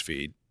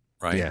BuzzFeed,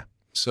 right? Yeah.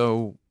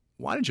 So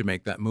why did you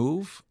make that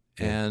move?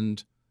 Yeah.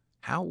 And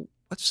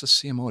what's the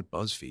CMO at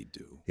BuzzFeed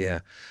do? Yeah.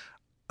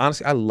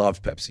 Honestly, I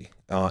loved Pepsi.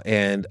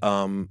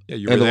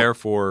 You were there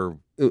for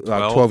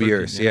 12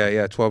 years. 13,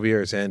 Yeah, 12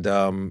 years. And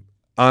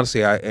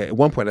honestly, at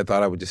one point I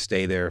thought I would just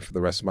stay there for the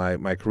rest of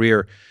my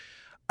career.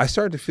 I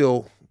started to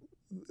feel,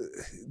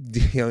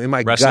 in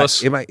my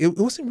restless? gut, it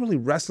wasn't really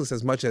restless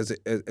as much as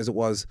it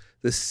was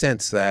the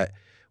sense that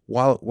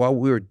while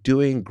we were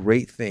doing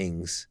great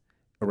things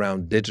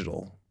around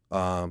digital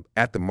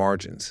at the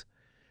margins,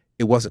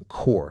 it wasn't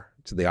core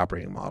to the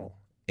operating model.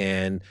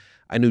 And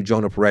I knew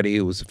Jonah Peretti,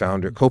 who was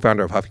the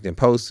co-founder of Huffington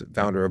Post,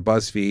 founder of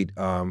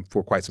BuzzFeed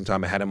for quite some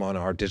time. I had him on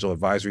our digital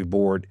advisory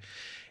board.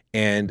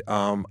 And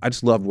I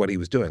just loved what he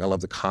was doing. I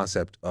loved the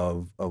concept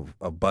of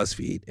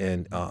BuzzFeed,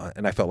 and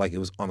I felt like it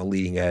was on the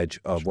leading edge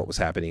of what was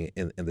happening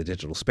in the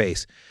digital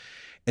space.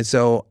 And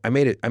so I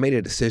made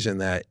a decision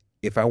that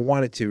if I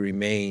wanted to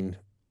remain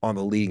on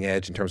the leading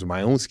edge in terms of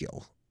my own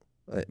skill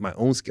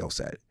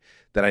set,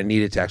 that I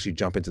needed to actually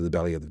jump into the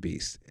belly of the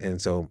beast.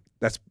 And so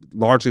that's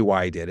largely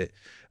why I did it.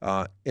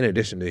 In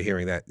addition to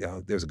hearing that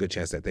there's a good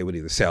chance that they would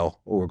either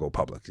sell or go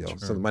public. Sure.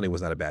 So the money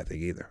was not a bad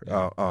thing either.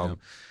 Yeah.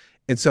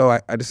 And so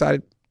I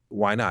decided,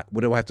 why not?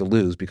 What do I have to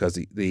lose? Because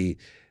the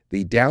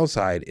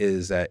downside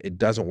is that it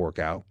doesn't work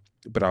out,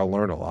 but I'll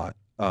learn a lot.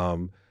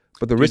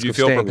 But the risk of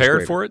staying, did you feel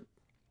prepared for it?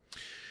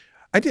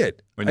 I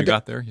did. When you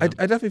got there? Yeah. I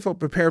definitely felt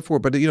prepared for it,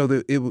 but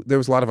there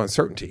was a lot of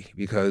uncertainty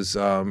because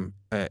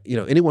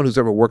anyone who's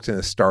ever worked in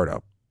a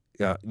startup,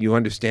 you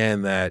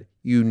understand that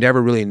you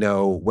never really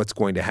know what's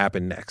going to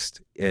happen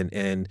next,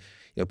 and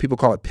people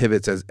call it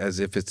pivots as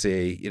if it's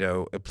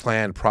a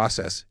planned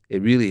process.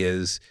 It really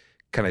is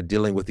kind of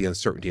dealing with the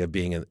uncertainty of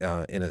being in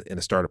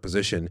a startup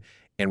position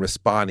and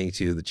responding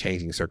to the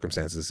changing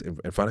circumstances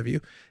in front of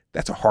you.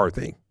 That's a hard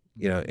thing,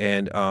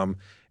 and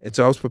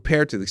so I was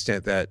prepared to the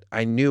extent that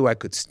I knew I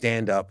could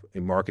stand up a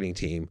marketing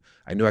team.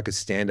 I knew I could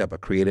stand up a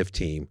creative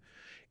team.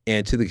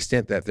 And to the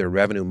extent that their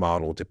revenue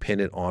model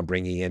depended on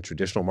bringing in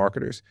traditional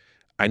marketers,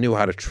 I knew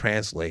how to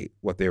translate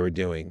what they were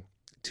doing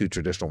to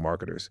traditional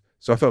marketers.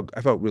 So I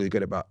felt really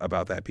good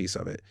about that piece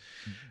of it.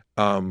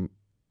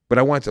 But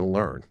I wanted to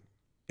learn.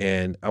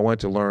 And I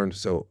wanted to learn,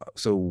 so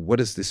what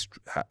is this,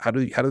 how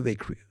do they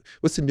create,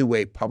 what's the new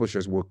way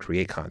publishers will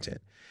create content?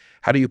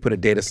 How do you put a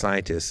data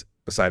scientist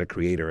beside a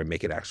creator and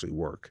make it actually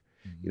work?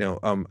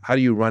 Mm-hmm. How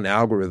do you run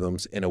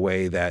algorithms in a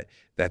way that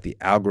the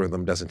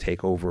algorithm doesn't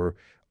take over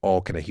all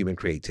kind of human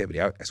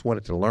creativity? I just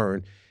wanted to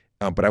learn,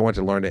 but I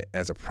wanted to learn it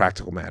as a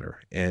practical matter.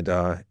 And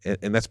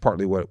that's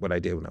partly what I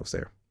did when I was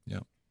there. Yeah.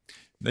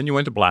 Then you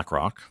went to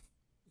BlackRock.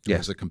 It Yeah.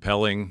 was a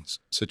compelling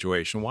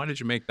situation. Why did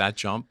you make that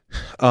jump?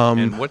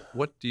 And what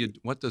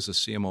does a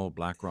CMO of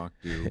BlackRock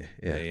do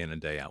day in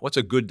and day out? What's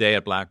a good day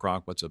at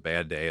BlackRock? What's a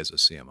bad day as a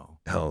CMO?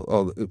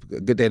 A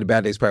good day and a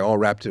bad day is probably all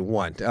wrapped in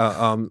one.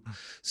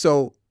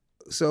 So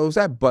I was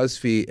at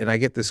BuzzFeed, and I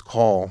get this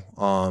call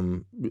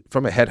from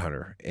a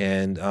headhunter,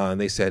 and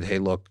they said, "Hey,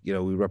 look, we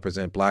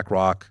represent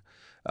BlackRock.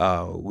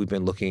 We've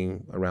been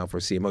looking around for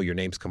a CMO. Your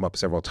name's come up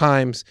several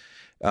times.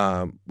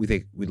 We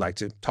think we'd like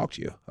to talk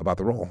to you about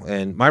the role."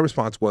 And my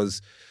response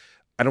was,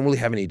 I don't really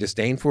have any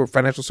disdain for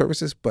financial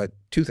services, but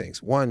two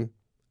things. One,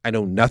 I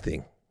know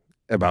nothing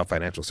about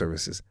financial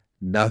services,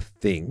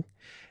 nothing.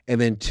 And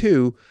then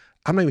two,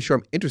 I'm not even sure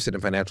I'm interested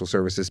in financial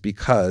services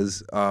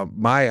because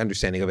my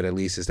understanding of it, at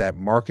least, is that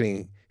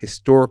marketing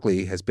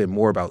historically has been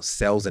more about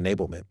sales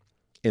enablement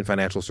in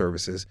financial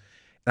services.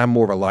 And I'm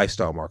more of a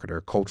lifestyle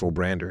marketer, cultural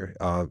brander.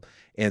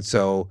 And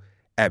so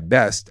at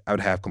best, I would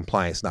have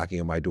compliance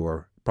knocking on my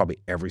door probably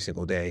every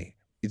single day.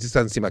 It just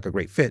doesn't seem like a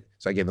great fit.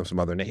 So I gave them some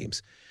other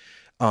names.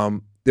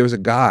 There was a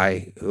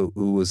guy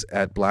who was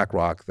at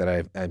BlackRock that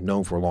I've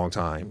known for a long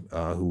time,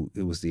 who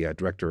was the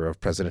director of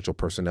presidential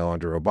personnel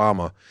under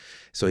Obama.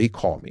 So he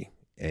called me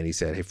and he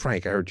said, "Hey,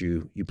 Frank, I heard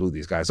you blew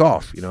these guys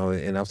off, And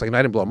I was like, "No,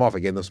 I didn't blow them off. I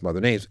gave them some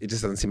other names. It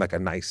just doesn't seem like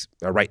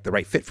the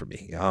right fit for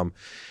me."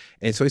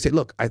 And so he said,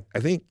 "Look, I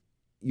think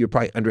you're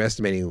probably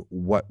underestimating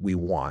what we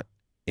want.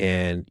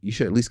 And you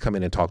should at least come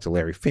in and talk to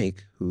Larry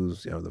Fink,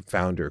 who's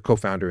the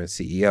co-founder and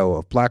CEO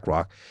of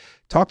BlackRock.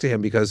 Talk to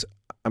him because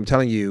I'm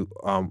telling you,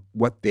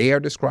 what they are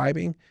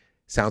describing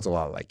sounds a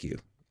lot like you.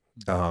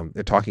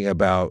 They're talking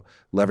about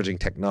leveraging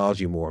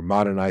technology more,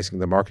 modernizing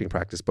the marketing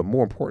practice, but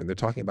more important, they're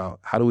talking about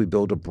how do we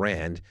build a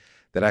brand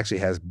that actually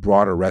has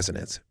broader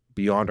resonance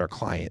beyond our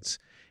clients,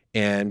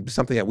 and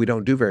something that we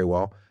don't do very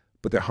well,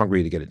 but they're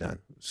hungry to get it done."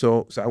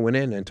 So I went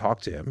in and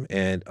talked to him,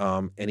 and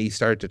he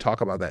started to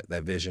talk about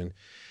that vision.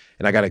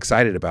 And I got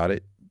excited about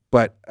it,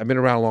 but I've been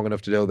around long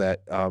enough to know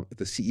that if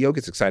the CEO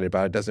gets excited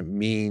about it, doesn't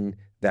mean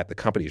that the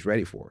company is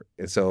ready for it.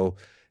 And so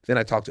then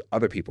I talked to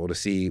other people to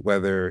see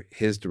whether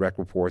his direct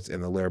reports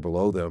and the layer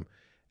below them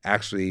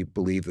actually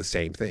believe the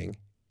same thing.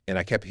 And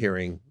I kept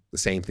hearing the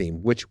same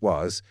theme, which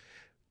was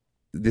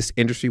this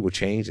industry will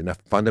change in a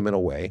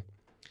fundamental way.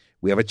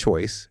 We have a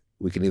choice.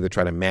 We can either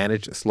try to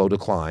manage a slow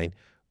decline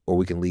or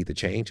we can lead the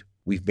change.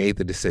 We've made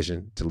the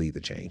decision to lead the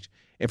change.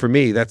 And for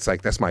me,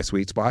 that's my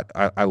sweet spot.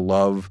 I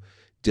love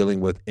dealing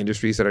with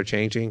industries that are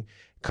changing,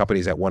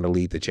 companies that want to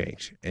lead the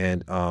change.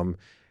 And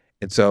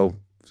so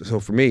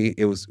for me,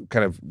 it was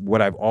kind of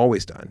what I've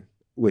always done,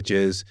 which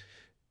is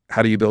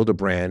how do you build a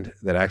brand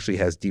that actually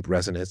has deep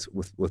resonance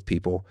with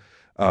people?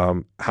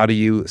 How do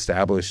you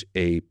establish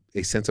a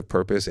sense of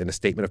purpose and a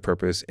statement of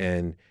purpose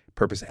and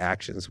purpose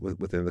actions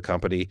within the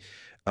company?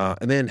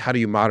 And then how do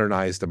you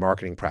modernize the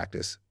marketing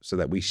practice so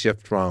that we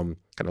shift from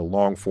kind of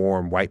long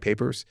form white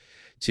papers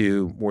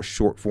to more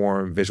short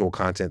form visual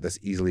content that's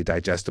easily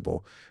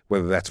digestible,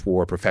 whether that's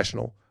for a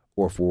professional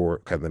or for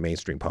kind of the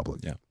mainstream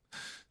public. Yeah.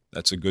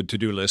 That's a good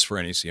to-do list for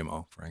any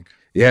CMO, Frank.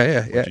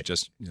 Yeah. You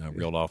just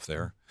reeled off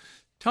there.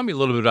 Tell me a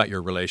little bit about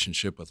your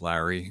relationship with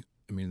Larry.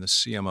 I mean, the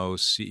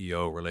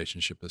CMO-CEO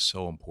relationship is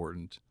so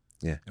important.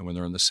 Yeah. And when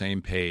they're on the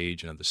same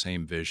page and have the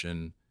same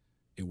vision,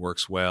 it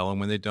works well. And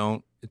when they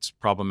don't, it's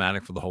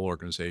problematic for the whole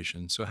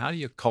organization. So how do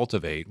you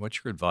cultivate?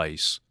 What's your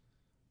advice?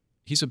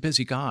 He's a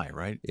busy guy,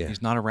 right? Yeah.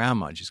 He's not around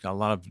much. He's got a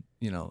lot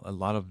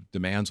of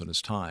demands on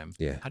his time.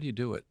 Yeah. How do you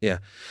do it? Yeah.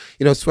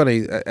 It's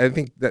funny. I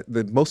think that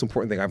the most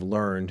important thing I've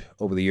learned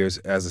over the years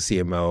as a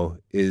CMO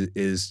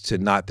is to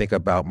not think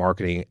about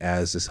marketing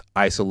as this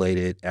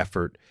isolated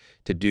effort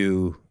to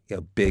do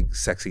big,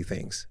 sexy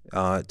things,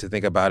 to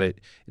think about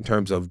it in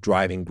terms of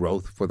driving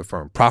growth for the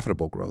firm,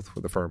 profitable growth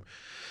for the firm.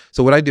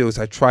 So what I do is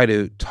I try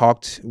to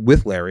talk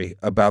with Larry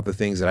about the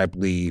things that I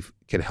believe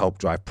can help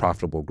drive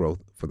profitable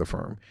growth for the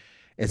firm.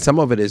 And some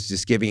of it is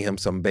just giving him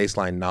some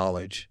baseline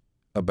knowledge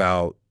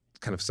about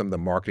kind of some of the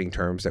marketing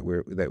terms that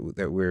we're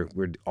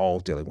all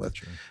dealing with.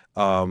 Sure.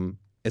 And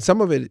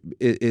some of it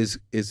is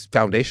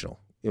foundational.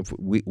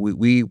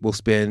 We will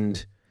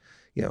spend,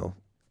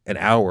 an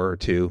hour or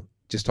two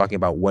just talking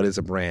about what is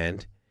a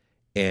brand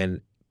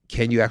and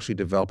can you actually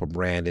develop a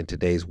brand in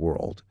today's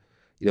world,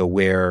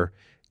 where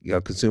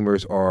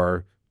consumers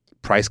are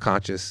price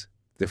conscious,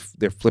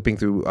 they're flipping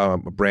through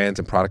brands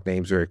and product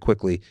names very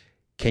quickly.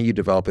 Can you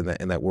develop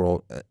in that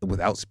world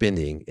without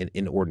spending an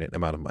inordinate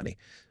amount of money?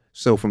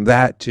 So from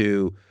that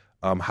to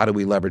how do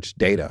we leverage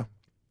data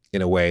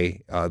in a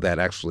way that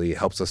actually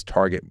helps us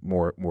target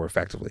more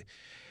effectively?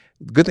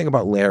 The good thing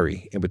about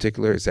Larry in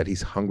particular is that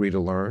he's hungry to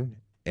learn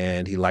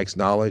and he likes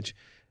knowledge,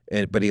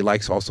 but he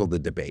likes also the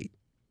debate,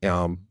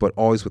 but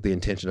always with the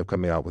intention of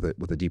coming out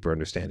with a deeper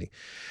understanding.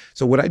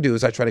 So what I do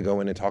is I try to go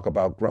in and talk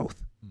about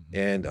growth.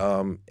 And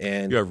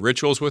you have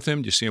rituals with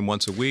him? Do you see him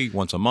once a week,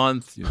 once a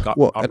month? You've got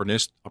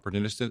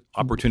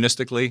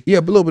opportunistically? Yeah,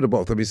 a little bit of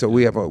both. I mean, so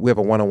we have a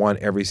one-on-one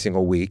every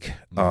single week,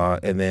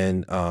 and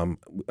then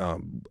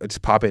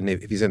just pop in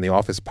if he's in the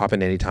office, pop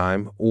in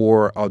anytime,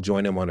 or I'll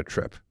join him on a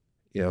trip.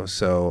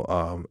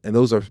 So and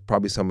those are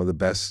probably some of the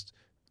best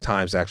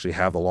times to actually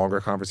have the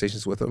longer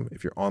conversations with him.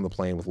 If you're on the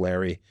plane with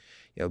Larry,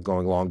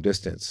 going long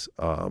distance.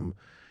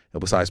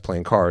 Besides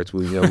playing cards,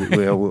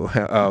 they're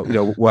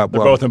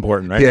both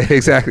important, right? Yeah,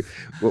 exactly.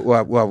 We'll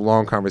have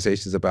long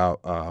conversations about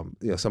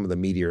some of the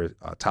meatier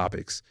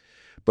topics.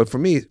 But for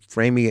me,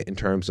 framing it in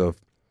terms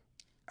of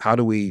how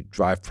do we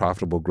drive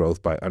profitable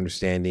growth by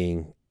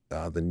understanding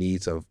the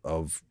needs of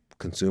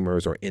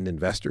consumers or end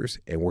investors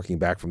and working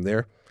back from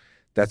there,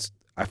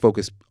 I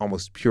focus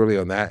almost purely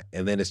on that.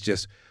 And then it's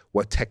just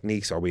what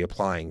techniques are we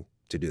applying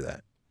to do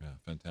that? Yeah,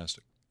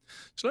 fantastic.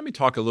 So let me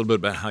talk a little bit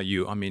about how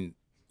you're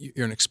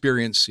an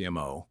experienced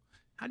CMO.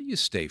 How do you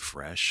stay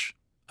fresh?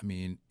 I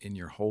mean, in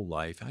your whole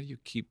life, how do you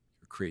keep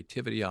your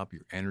creativity up,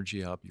 your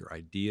energy up, your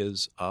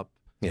ideas up,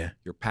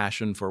 your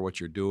passion for what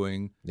you're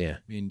doing? Yeah.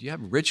 I mean, do you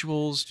have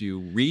rituals? Do you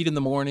read in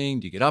the morning?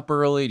 Do you get up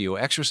early? Do you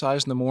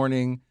exercise in the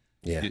morning?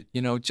 Yeah.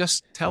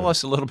 Just tell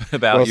us a little bit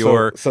about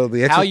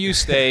how you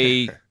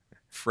stay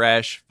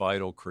fresh,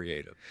 vital,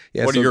 creative.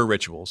 Yeah, what are your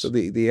rituals? So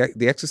the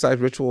exercise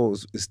ritual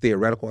is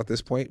theoretical at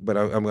this point, but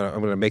I'm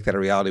gonna make that a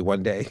reality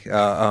one day.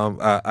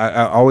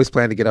 I always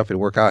plan to get up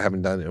and work out. I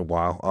haven't done it in a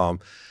while.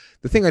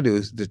 The thing I do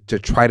is to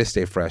try to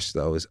stay fresh,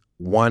 though, is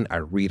one, I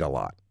read a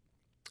lot,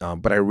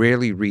 but I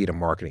rarely read a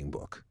marketing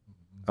book.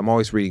 I'm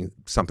always reading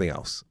something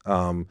else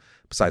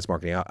besides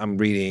marketing. I'm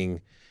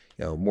reading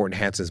Morton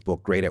Hansen's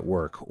book, Great at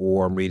Work,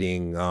 or I'm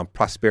reading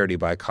Prosperity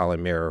by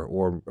Colin Mayer,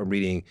 or I'm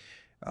reading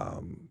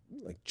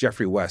like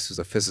Jeffrey West, who's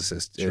a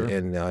physicist, Sure.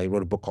 and he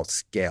wrote a book called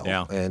Scale.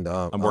 Yeah, and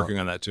I'm working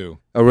on that too.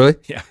 Oh, really?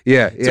 Yeah,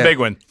 yeah, it's a big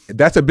one.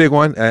 That's a big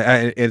one,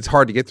 and it's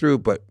hard to get through,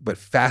 but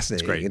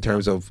fascinating in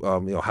terms of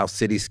how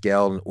cities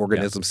scale and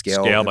organisms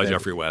scale. Scale by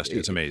Jeffrey West.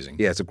 It's amazing.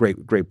 Yeah, it's a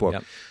great book.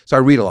 Yep. So I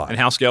read a lot, and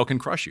how scale can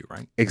crush you,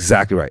 right?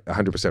 Exactly right,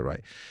 100%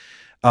 right.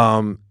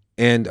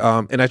 And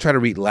I try to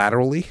read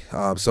laterally,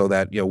 so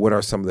that what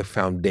are some of the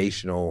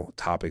foundational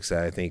topics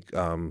that I think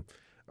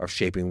are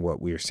shaping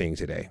what we are seeing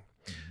today.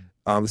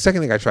 The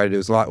second thing I try to do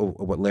is a lot of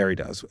what Larry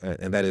does,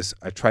 and that is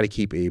I try to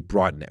keep a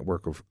broad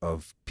network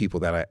of people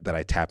that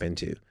I tap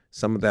into.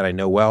 Some that I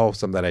know well,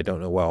 some that I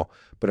don't know well,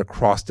 but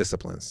across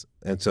disciplines.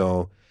 And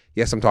so,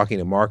 yes, I'm talking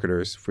to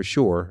marketers for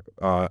sure.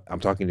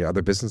 I'm talking to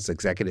other business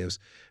executives,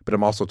 but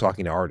I'm also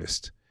talking to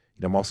artists.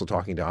 I'm also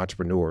talking to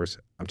entrepreneurs.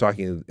 I'm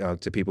talking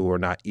to people who are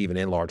not even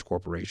in large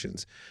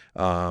corporations.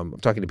 I'm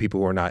talking to people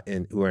who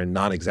are in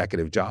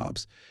non-executive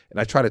jobs. And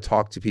I try to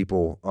talk to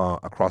people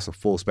across a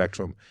full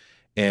spectrum.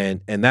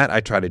 And that I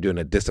try to do in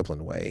a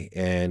disciplined way.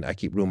 And I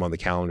keep room on the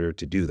calendar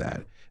to do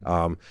that.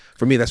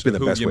 For me, that's been the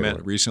best way. Who have you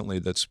met recently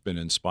that's been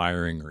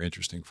inspiring or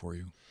interesting for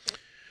you?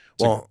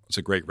 It's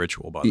a great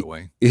ritual, by the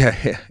way.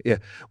 Yeah.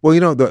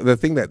 Well, the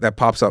thing that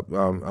pops up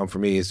for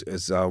me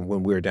is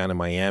when we were down in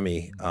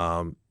Miami,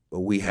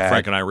 we had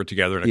Frank and I were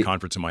together at a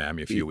conference in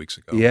Miami a few weeks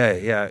ago.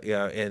 Yeah.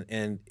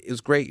 And it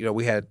was great.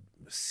 We had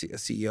a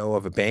CEO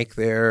of a bank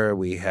there.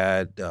 We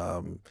had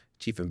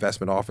chief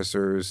investment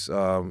officers,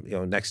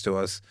 next to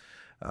us.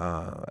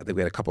 I think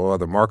we had a couple of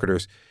other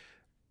marketers,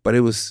 but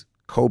it was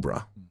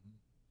Cobra,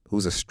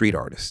 who's a street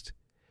artist,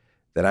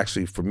 that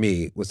actually, for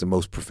me, was the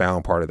most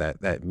profound part of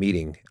that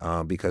meeting,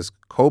 because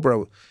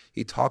Cobra,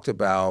 he talked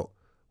about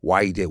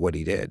why he did what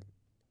he did.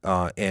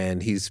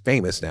 And he's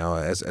famous now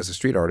as a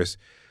street artist,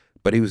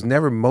 but he was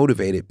never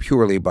motivated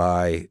purely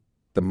by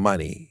the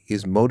money.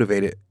 He's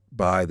motivated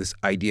by this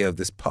idea of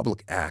this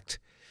public act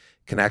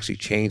can actually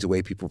change the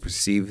way people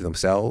perceive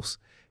themselves,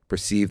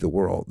 perceive the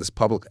world. This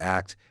public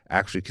act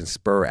actually can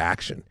spur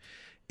action.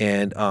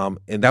 And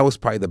that was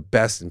probably the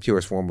best and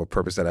purest form of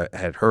purpose that I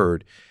had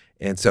heard.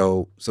 And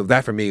so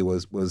that for me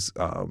was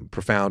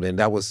profound, and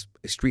that was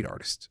a street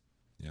artist.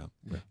 Yeah.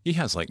 He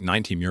has like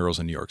 90 murals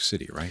in New York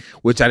City, right?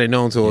 Which I didn't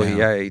know until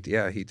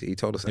he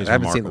told us that. I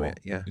haven't seen them yet.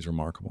 Yeah, he's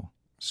remarkable.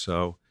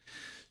 So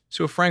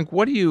Frank,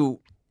 what do you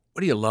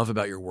love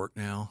about your work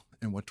now,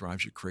 and what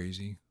drives you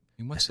crazy?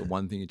 And what's the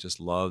one thing you just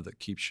love that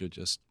keeps you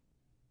just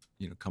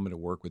coming to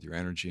work with your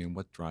energy, and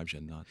what drives you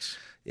nuts?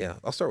 Yeah,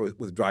 I'll start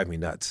with drive me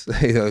nuts.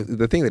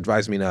 The thing that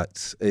drives me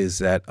nuts is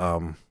that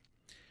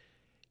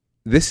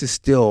this is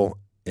still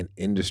an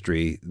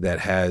industry that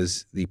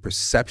has the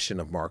perception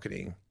of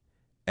marketing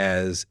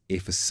as a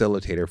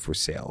facilitator for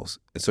sales.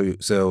 And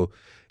so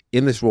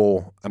in this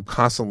role, I'm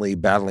constantly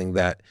battling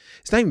that.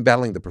 It's not even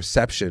battling the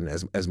perception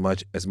as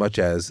much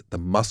as the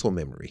muscle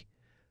memory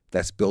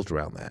that's built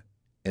around that.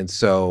 And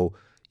so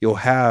you'll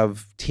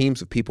have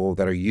teams of people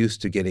that are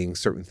used to getting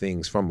certain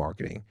things from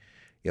marketing.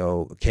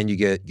 Can you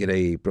get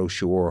a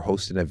brochure or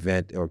host an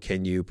event, or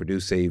can you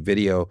produce a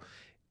video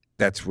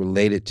that's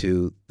related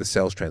to the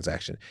sales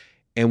transaction?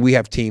 And we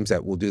have teams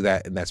that will do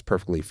that, and that's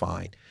perfectly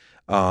fine.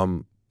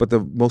 But the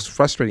most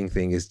frustrating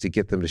thing is to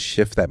get them to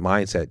shift that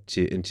mindset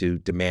into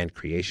demand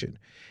creation,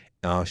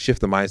 shift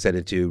the mindset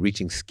into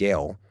reaching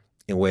scale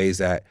in ways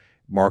that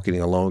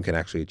marketing alone can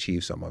actually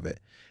achieve some of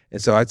it.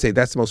 And so I'd say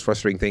that's the most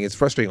frustrating thing. It's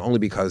frustrating only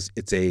because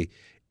it's a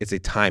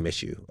time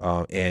issue,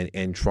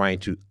 and trying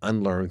to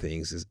unlearn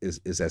things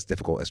is as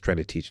difficult as trying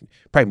to teach,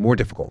 probably more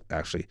difficult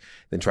actually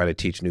than trying to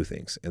teach new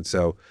things. And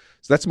so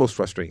that's the most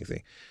frustrating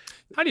thing.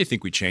 How do you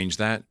think we change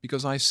that?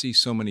 Because I see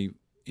so many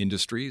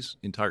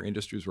entire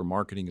industries where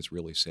marketing is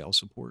really sales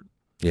support.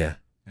 Yeah.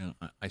 And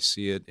I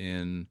see it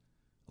in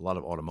a lot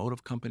of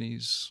automotive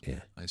companies.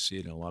 Yeah. I see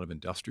it in a lot of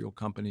industrial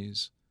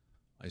companies.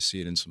 I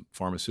see it in some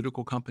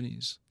pharmaceutical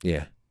companies.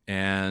 Yeah.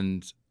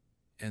 And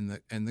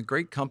the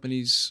great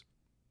companies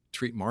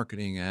treat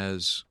marketing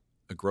as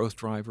a growth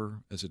driver,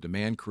 as a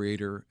demand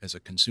creator, as a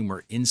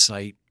consumer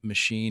insight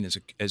machine,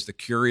 as the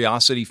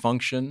curiosity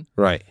function.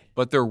 Right.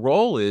 But their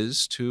role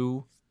is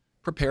to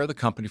prepare the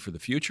company for the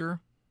future,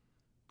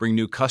 bring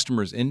new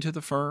customers into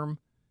the firm,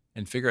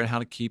 and figure out how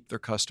to keep their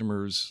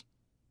customers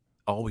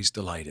always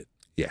delighted.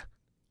 Yeah.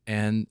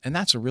 And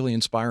that's a really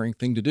inspiring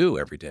thing to do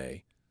every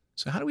day.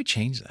 So how do we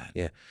change that?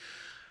 Yeah.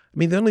 I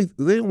mean,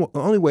 the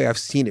only way I've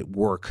seen it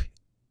work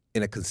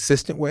in a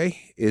consistent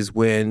way is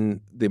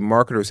when the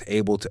marketer is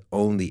able to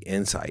own the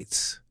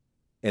insights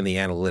and the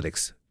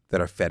analytics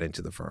that are fed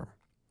into the firm.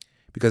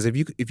 Because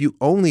if you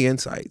own the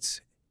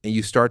insights and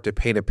you start to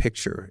paint a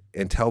picture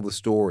and tell the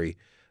story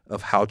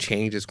of how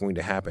change is going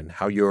to happen,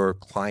 how your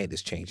client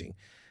is changing,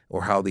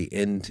 or how the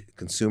end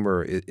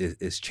consumer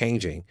is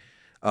changing,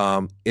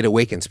 it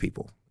awakens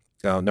people,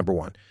 number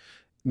one.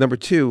 Number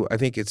two, I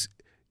think it's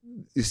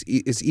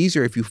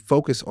easier if you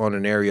focus on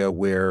an area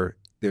where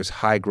there's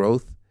high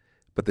growth,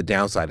 but the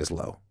downside is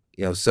low.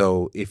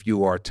 So if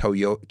you are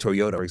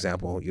Toyota, for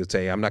example, you'd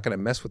say, I'm not going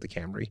to mess with the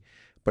Camry,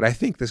 but I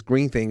think this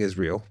green thing is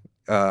real.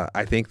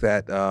 I think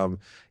that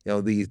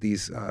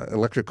these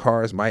electric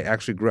cars might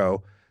actually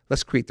grow.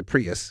 Let's create the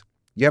Prius.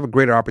 You have a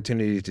greater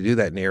opportunity to do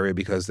that in the area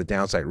because the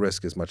downside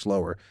risk is much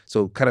lower.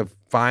 So kind of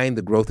find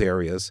the growth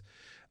areas,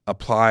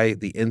 apply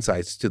the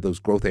insights to those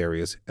growth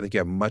areas. I think you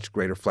have much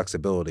greater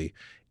flexibility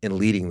in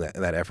leading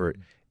that effort,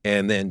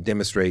 and then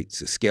demonstrate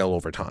scale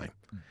over time.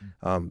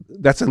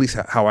 That's at least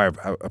how I've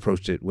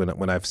approached it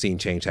when I've seen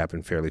change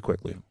happen fairly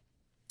quickly.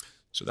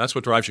 So that's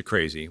what drives you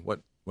crazy.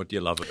 What do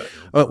you love about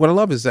it? What I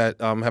love is that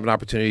I have an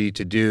opportunity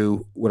to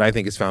do what I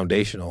think is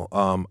foundational.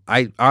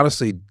 I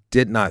honestly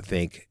did not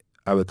think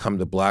I would come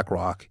to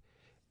BlackRock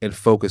and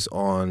focus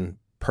on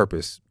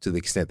purpose to the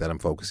extent that I'm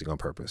focusing on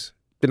purpose.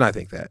 Did not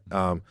think that.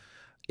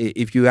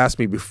 If you asked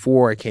me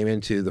before I came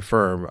into the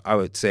firm, I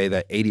would say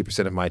that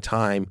 80% of my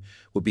time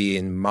would be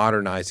in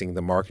modernizing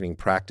the marketing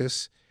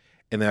practice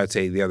And then I'd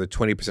say the other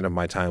 20% of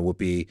my time would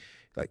be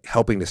like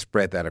helping to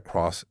spread that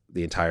across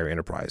the entire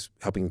enterprise,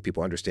 helping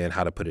people understand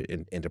how to put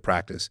it into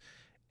practice.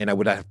 And I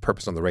would not have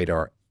purpose on the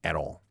radar at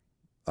all.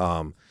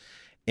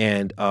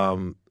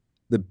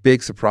 The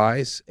big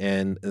surprise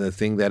and the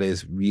thing that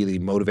is really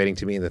motivating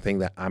to me and the thing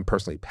that I'm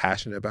personally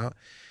passionate about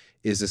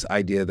is this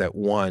idea that,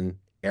 one,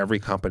 every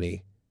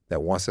company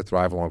that wants to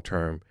thrive long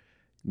term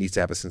needs to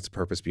have a sense of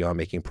purpose beyond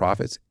making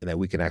profits, and that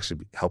we can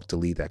actually help to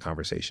lead that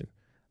conversation.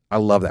 I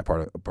love that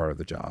part of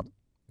the job.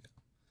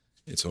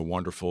 It's a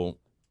wonderful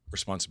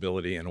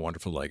responsibility and a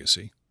wonderful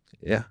legacy.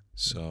 Yeah.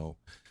 So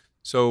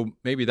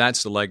maybe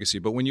that's the legacy.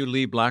 But when you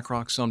leave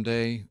BlackRock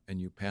someday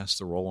and you pass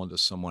the role on to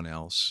someone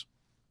else,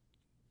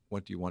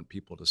 what do you want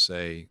people to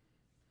say?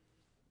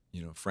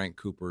 Frank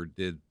Cooper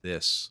did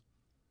this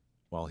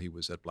while he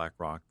was at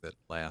BlackRock that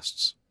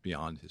lasts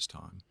beyond his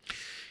time.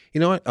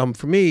 You know what?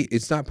 For me,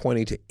 it's not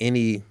pointing to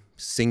any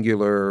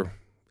singular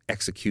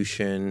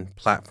execution,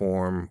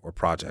 platform, or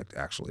project,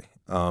 actually.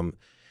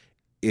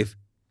 If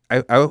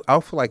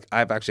I'll feel like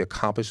I've actually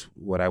accomplished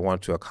what I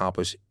want to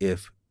accomplish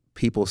if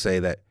people say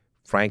that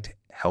Frank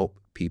helped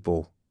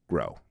people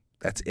grow.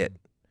 That's it.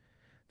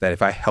 That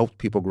if I helped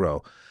people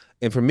grow.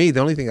 And for me,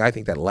 the only thing I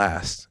think that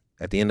lasts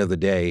at the end of the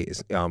day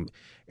is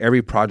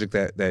every project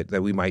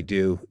that we might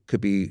do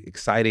could be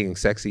exciting and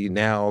sexy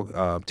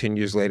now. 10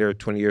 years later,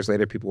 20 years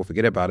later, people will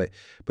forget about it.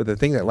 But the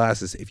thing that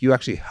lasts is if you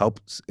actually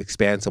help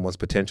expand someone's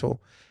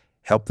potential,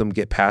 help them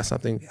get past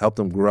something, help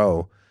them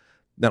grow,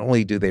 not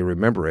only do they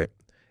remember it,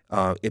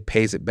 it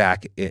pays it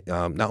back,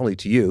 not only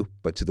to you,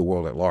 but to the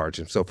world at large.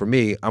 And so for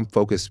me, I'm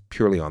focused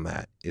purely on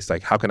that. It's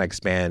like, how can I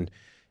expand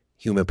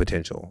human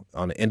potential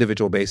on an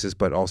individual basis,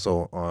 but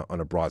also on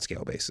a broad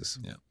scale basis?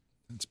 Yeah,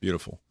 that's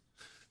beautiful.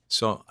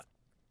 So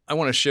I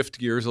want to shift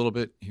gears a little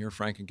bit here,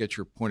 Frank, and get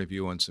your point of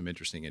view on some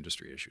interesting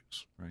industry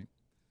issues, right?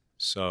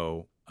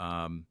 So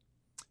have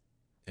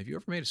you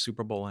ever made a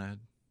Super Bowl ad?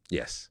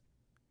 Yes.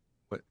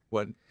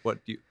 What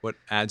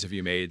ads have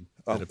you made?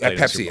 At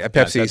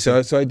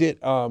Pepsi. So I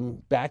did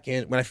back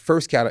in when I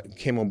first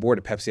came on board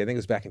at Pepsi. I think it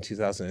was back in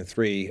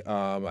 2003.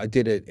 I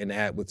did an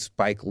ad with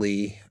Spike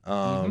Lee.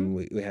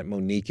 We had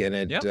Monique in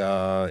it, yep.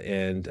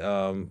 And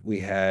we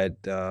had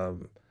I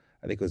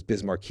think it was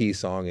Biz Marquis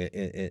song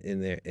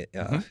in there.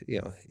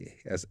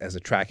 As a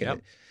track in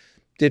yep.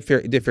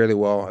 it. Did fairly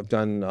well. I've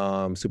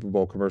done Super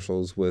Bowl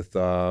commercials with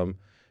Dave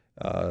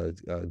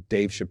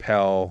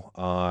Chappelle.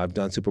 I've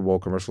done Super Bowl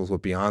commercials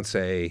with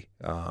Beyonce.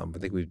 I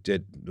think we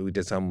did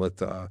some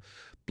with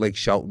Blake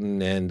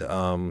Shelton and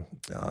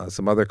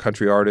some other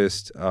country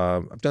artists.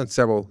 I've done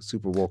several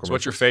Super Bowl commercials. So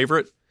what's your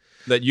favorite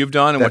that you've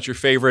done, and what's your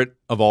favorite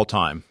of all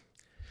time?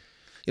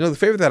 The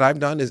favorite that I've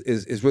done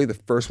is really the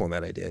first one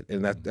that I did,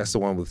 and that's the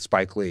one with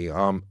Spike Lee.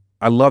 I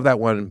love that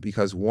one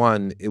because,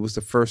 one, it was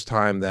the first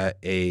time that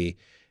an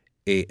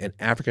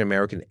African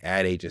American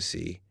ad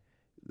agency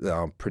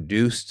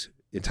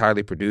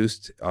entirely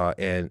produced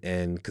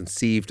and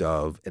conceived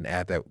of an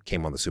ad that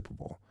came on the Super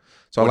Bowl.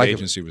 So what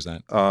agency was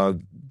that?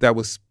 That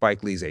was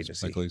Spike Lee's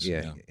agency. Spike Lee's,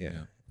 yeah.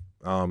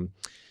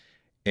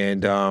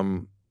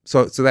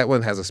 So that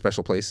one has a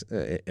special place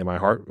in my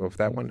heart of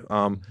that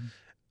one.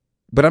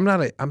 But I'm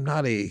not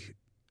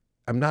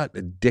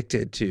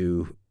addicted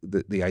to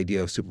the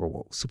idea of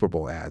Super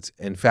Bowl ads.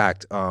 In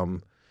fact, I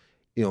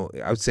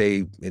would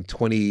say in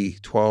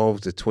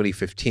 2012 to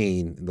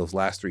 2015, in those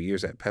last 3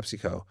 years at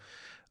PepsiCo,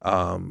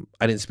 I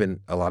didn't spend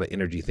a lot of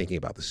energy thinking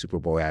about the Super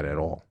Bowl ad at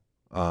all.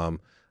 I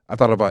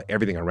thought about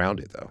everything around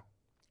it, though.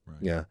 Right.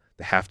 Yeah,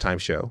 the halftime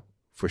show,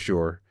 for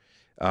sure.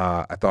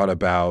 I thought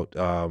about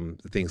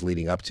the things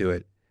leading up to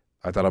it.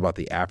 I thought about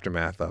the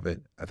aftermath of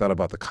it. I thought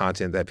about the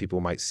content that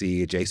people might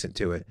see adjacent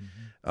to it.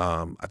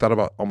 I thought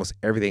about almost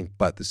everything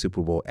but the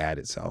Super Bowl ad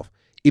itself,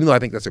 even though I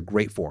think that's a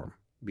great forum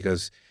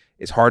because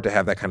it's hard to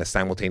have that kind of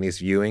simultaneous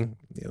viewing,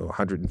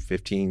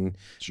 115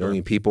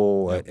 million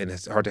people, and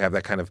it's hard to have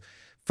that kind of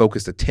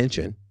focused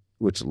attention,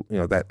 which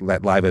that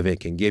live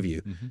event can give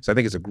you. So I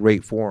think it's a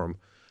great forum,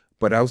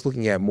 but I was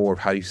looking at more of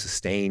how you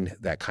sustain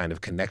that kind of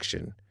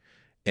connection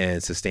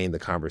and sustain the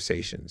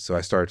conversation. So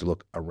I started to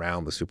look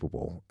around the Super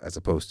Bowl as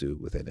opposed to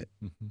within it.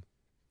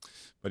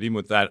 But even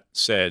with that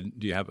said,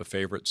 do you have a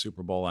favorite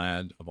Super Bowl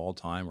ad of all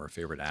time or a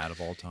favorite ad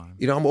of all time?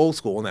 I'm old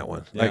school on that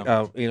one.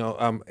 Yeah.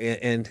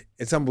 And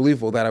it's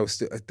unbelievable that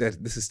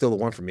that this is still the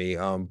one for me.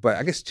 But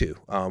I guess two.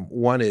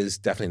 One is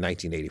definitely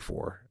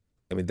 1984.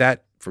 I mean,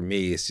 that for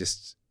me is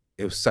just,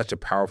 it was such a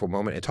powerful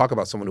moment. And talk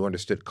about someone who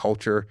understood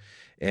culture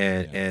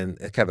and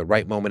kind of the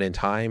right moment in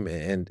time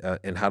and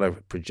how to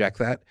project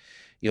that.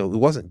 It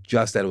wasn't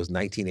just that it was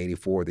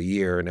 1984, the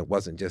year, and it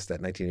wasn't just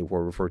that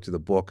 1984 referred to the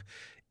book.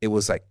 It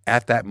was like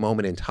at that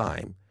moment in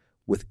time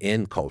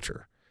within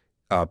culture,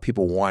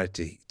 people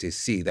wanted to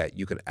see that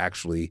you could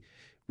actually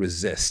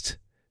resist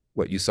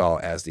what you saw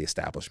as the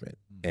establishment.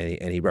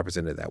 And he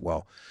represented that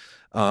well.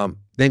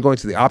 Then going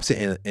to the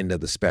opposite end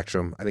of the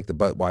spectrum, I think the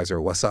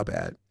Budweiser "What's Up"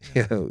 ad,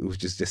 it was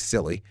just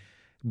silly,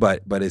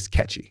 but it's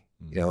catchy.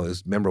 It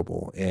was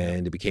memorable,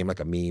 and it became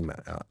like a meme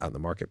out in the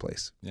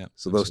marketplace. Yeah.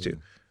 So those two.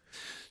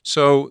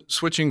 So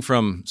switching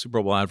from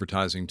Super Bowl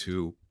advertising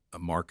to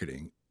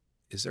marketing,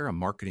 is there a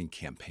marketing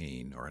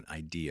campaign or an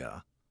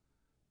idea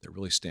that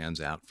really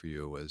stands out for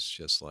you as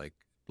just like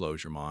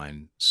blows your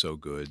mind, so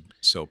good,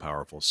 so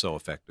powerful, so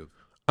effective?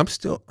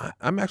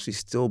 I'm actually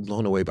still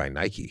blown away by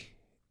Nike.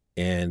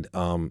 And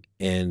I'm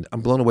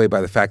blown away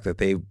by the fact that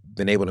they've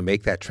been able to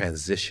make that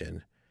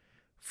transition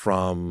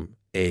from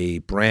a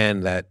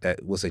brand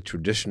that was a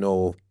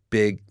traditional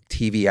big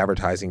TV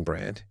advertising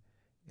brand,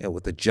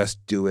 with the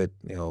 "Just Do It"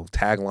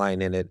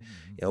 tagline in it,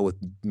 with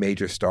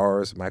major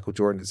stars, Michael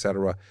Jordan, et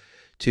cetera,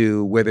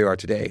 to where they are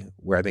today,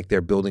 where I think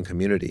they're building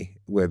community,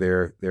 where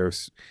they're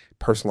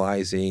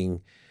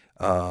personalizing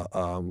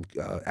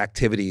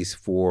activities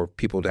for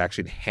people to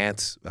actually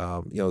enhance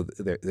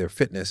their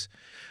fitness.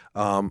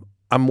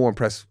 I'm more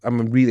impressed.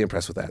 I'm really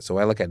impressed with that. So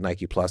I look at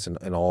Nike Plus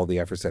and all the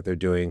efforts that they're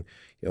doing,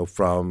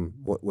 from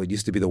what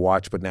used to be the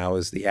watch, but now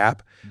is the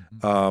app.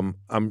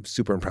 I'm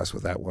super impressed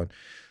with that one.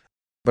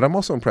 But I'm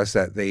also impressed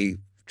that they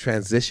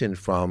transitioned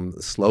from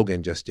the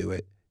slogan, "Just Do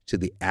It," to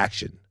the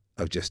action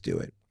of "Just Do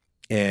It."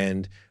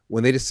 And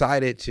when they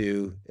decided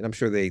to, and I'm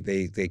sure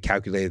they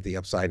calculated the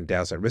upside and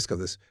downside risk of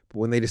this, but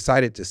when they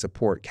decided to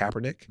support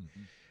Kaepernick,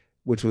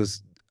 which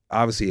was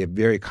obviously a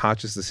very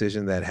conscious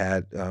decision that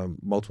had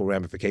multiple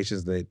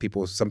ramifications.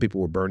 Some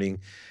people were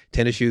burning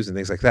tennis shoes and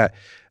things like that.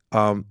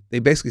 They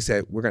basically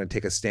said, we're going to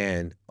take a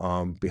stand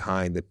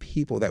behind the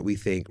people that we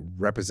think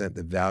represent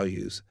the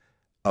values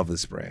of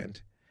this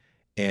brand.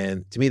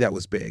 And to me, that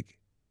was big.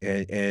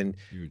 And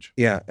huge.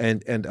 Yeah.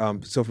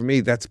 And so for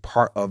me, that's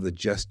part of the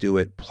Just Do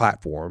It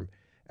platform,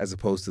 as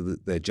opposed to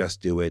the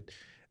Just Do It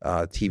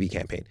TV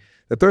campaign.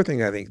 The third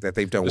thing I think that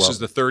they've done This is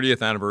the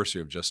 30th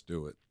anniversary of Just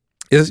Do It.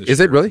 Is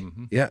it really?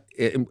 Mm-hmm. Yeah.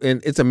 And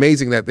it's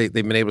amazing that they've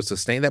been able to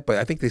sustain that, but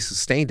I think they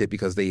sustained it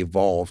because they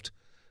evolved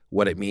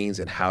what it means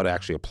and how to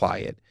actually apply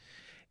it.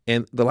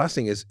 And the last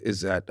thing is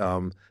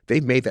that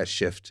they've made that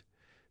shift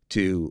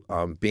to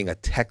being a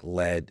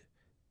tech-led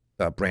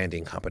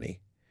branding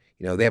company.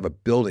 They have a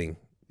building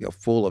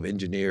full of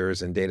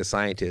engineers and data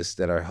scientists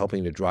that are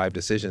helping to drive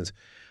decisions,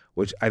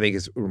 which I think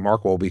is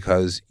remarkable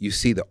because you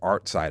see the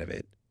art side of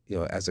it,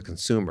 as a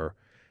consumer.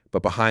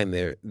 But behind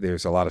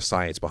there's a lot of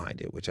science behind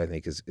it, which I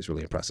think is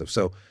really impressive.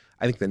 So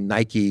I think the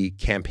Nike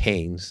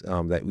campaigns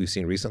that we've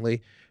seen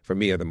recently, for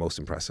me, are the most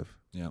impressive.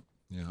 Yeah,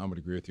 I would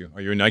agree with you. Are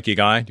you a Nike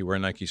guy? Do you wear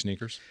Nike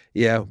sneakers?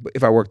 Yeah, but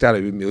if I worked out,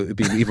 it would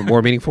be even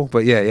more meaningful.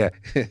 But yeah.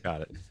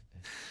 Got it.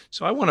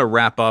 So I want to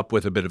wrap up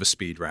with a bit of a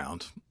speed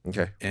round.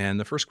 Okay. And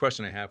the first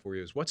question I have for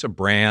you is, what's a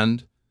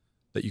brand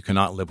that you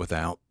cannot live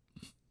without?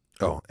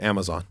 Oh,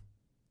 Amazon.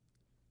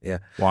 Yeah.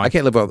 Why? I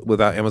can't live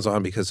without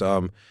Amazon because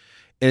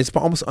and it's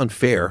almost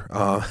unfair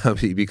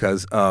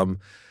because,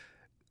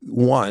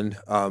 one,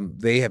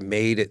 they have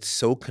made it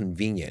so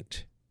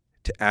convenient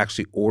to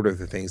actually order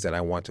the things that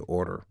I want to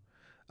order.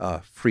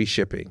 Free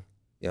shipping,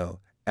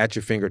 at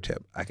your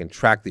fingertip. I can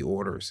track the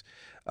orders.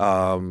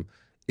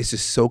 It's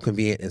just so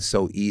convenient and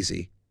so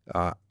easy.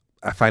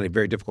 I find it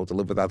very difficult to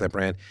live without that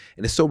brand.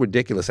 And it's so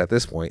ridiculous at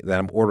this point that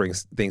I'm ordering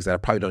things that I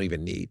probably don't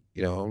even need.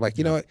 I'm like,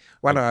 you know what?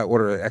 Why don't I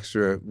order an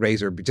extra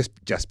razor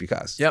just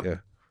because? Yep. Yeah.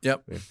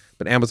 Yep. Yeah.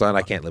 But Amazon,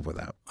 I can't live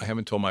without. I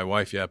haven't told my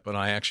wife yet, but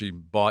I actually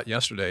bought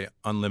yesterday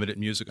unlimited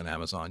music on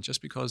Amazon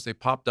just because they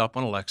popped up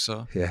on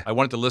Alexa. Yeah. I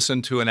wanted to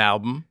listen to an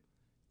album,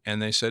 and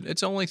they said,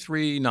 it's only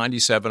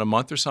 $3.97 a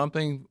month or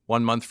something,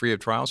 1 month free of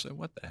trial. So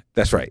what the heck?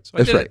 That's right. So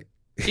That's right.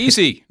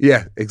 Easy.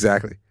 Yeah,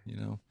 exactly.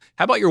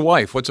 How about your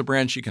wife? What's a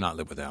brand she cannot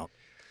live without?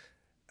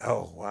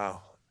 Oh,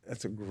 wow.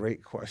 That's a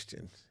great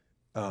question.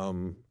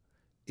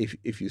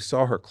 If you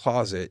saw her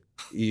closet,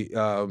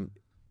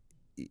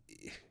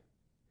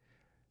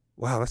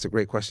 wow, that's a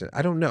great question.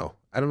 I don't know.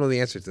 I don't know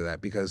the answer to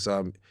that because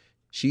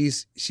she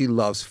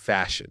loves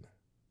fashion,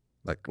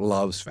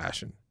 loves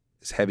fashion,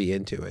 is heavy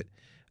into it.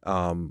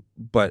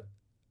 But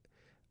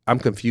I'm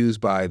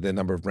confused by the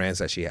number of brands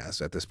that she has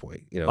at this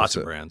point. Lots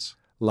of brands.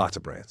 Lots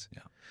of brands.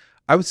 Yeah.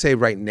 I would say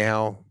right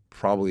now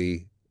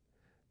probably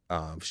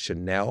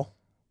Chanel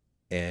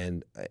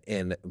and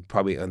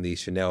probably on the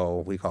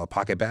Chanel we call it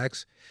pocket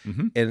bags,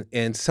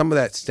 and some of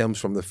that stems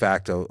from the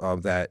fact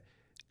of that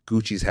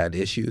Gucci's had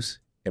issues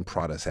and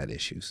Prada's had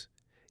issues,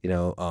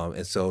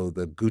 and so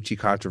the Gucci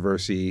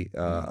controversy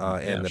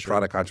and the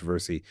Prada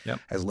controversy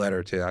has led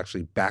her to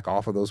actually back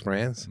off of those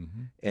brands,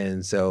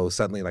 and so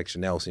suddenly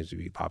Chanel seems to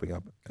be popping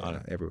up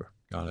everywhere.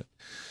 Got it.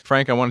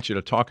 Frank, I wanted you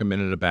to talk a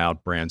minute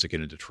about brands that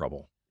get into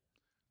trouble.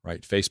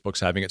 Right,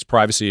 Facebook's having its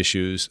privacy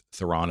issues.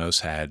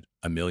 Theranos had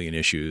a million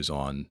issues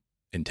on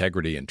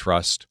integrity and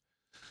trust.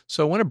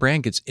 So when a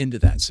brand gets into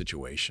that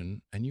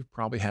situation, and you've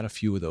probably had a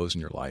few of those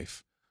in your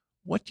life,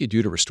 what do you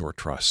do to restore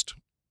trust?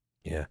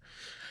 Yeah,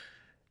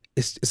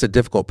 it's a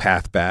difficult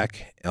path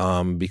back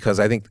because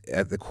I think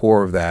at the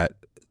core of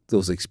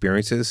those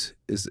experiences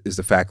is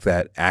the fact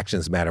that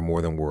actions matter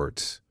more than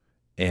words.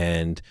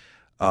 And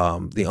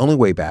the only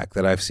way back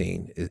that I've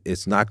seen,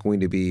 it's not going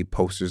to be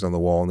posters on the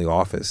wall in the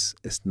office.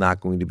 It's not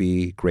going to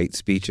be great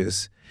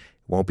speeches.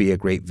 It won't be a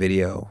great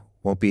video.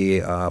 Won't be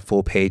a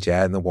full page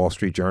ad in the Wall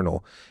Street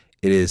Journal.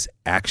 It is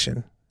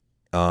action.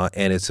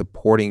 and it's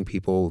supporting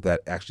people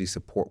that actually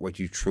support what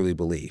you truly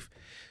believe.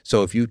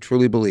 So if you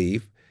truly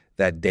believe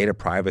that data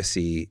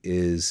privacy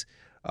is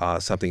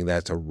something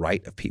that's a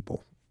right of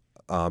people,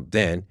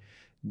 then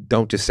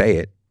don't just say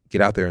it.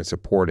 Get out there and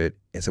support it,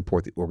 and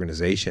support the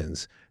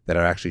organizations that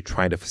are actually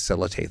trying to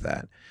facilitate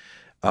that.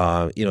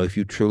 If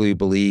you truly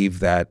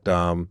believe that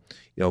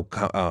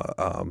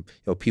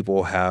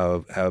people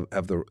have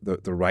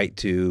the right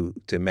to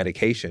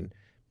medication,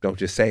 don't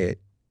just say it.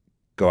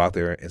 Go out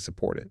there and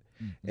support it.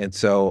 Mm-hmm. And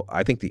so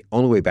I think the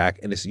only way back,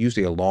 and it's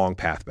usually a long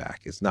path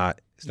back. It's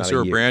not. Is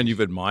there a brand you've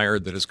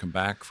admired that has come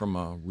back from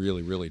a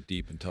really, really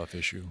deep and tough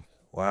issue?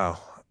 Wow.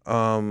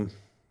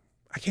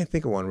 I can't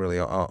think of one really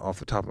off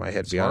the top of my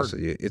head. To be honest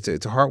with you,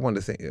 it's a hard one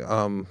to think.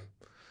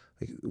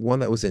 One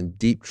that was in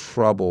deep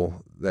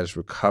trouble that has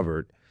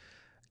recovered.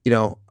 I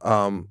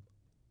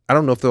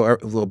don't know if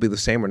they'll be the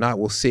same or not.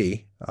 We'll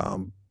see.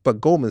 But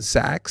Goldman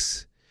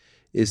Sachs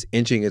is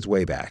inching its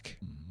way back.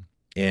 Mm-hmm.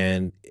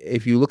 And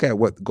if you look at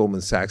what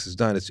Goldman Sachs has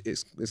done,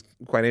 it's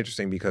quite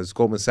interesting, because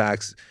Goldman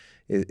Sachs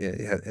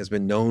has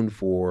been known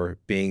for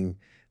being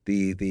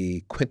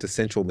the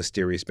quintessential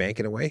mysterious bank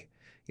in a way.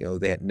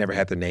 They had never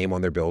had the name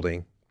on their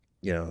building.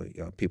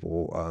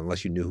 People,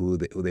 unless you knew who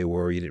they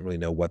were, you didn't really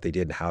know what they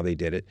did and how they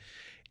did it.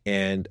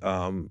 And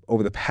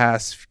over the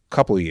past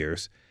couple of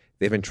years,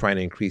 they've been trying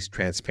to increase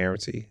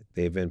transparency.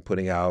 They've been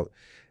putting out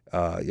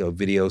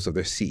videos of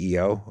their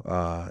CEO.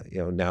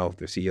 Now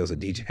their CEO is a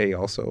DJ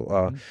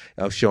also,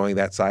 showing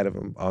that side of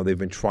them. They've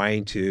been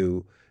trying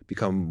to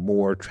become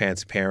more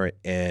transparent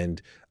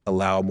and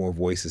allow more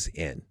voices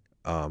in.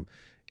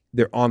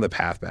 They're on the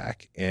path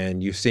back,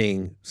 and you're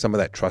seeing some of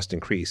that trust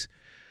increase.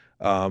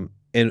 And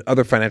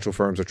other financial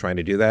firms are trying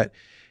to do that.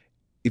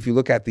 If you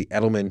look at the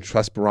Edelman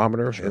Trust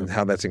Barometer and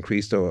how that's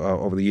increased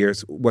over the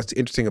years, what's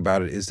interesting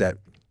about it is that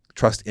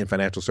trust in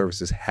financial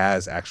services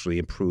has actually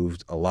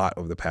improved a lot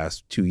over the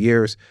past 2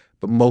 years,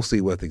 but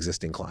mostly with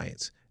existing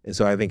clients. And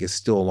so I think it's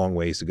still a long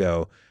ways to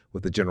go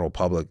with the general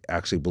public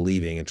actually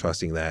believing and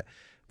trusting that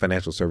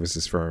financial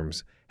services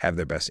firms have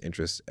their best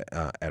interests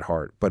at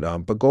heart.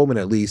 But Goldman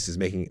at least is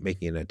making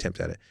an attempt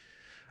at it.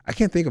 I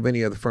can't think of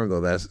any other firm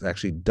though that's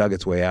actually dug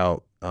its way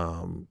out.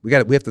 We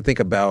have to think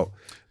about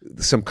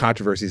some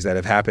controversies that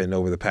have happened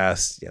over the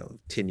past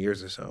 10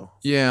 years or so.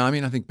 Yeah,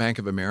 I think Bank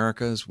of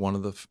America is one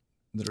of the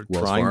that are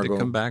Wells trying Fargo. To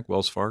come back.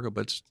 Wells Fargo,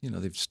 but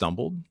they've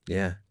stumbled.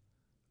 Yeah.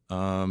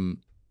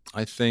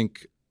 I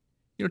think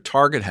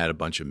Target had a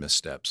bunch of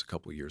missteps a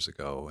couple of years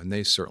ago, and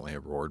they certainly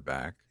have roared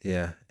back.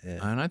 Yeah.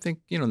 And I think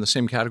in the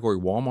same category,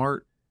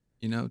 Walmart,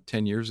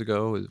 10 years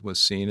ago was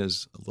seen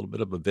as a little bit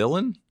of a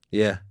villain.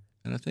 Yeah.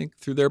 And I think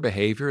through their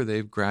behavior,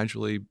 they've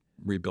gradually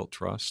rebuilt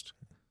trust.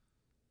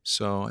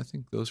 So I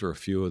think those are a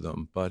few of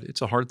them, but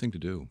it's a hard thing to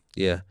do.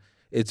 Yeah,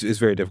 it's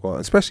very difficult,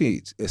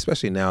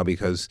 especially now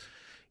because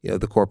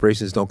the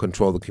corporations don't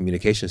control the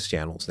communications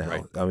channels now.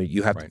 Right.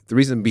 You have the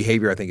reason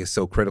behavior I think is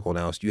so critical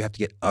now is you have to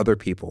get other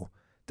people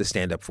to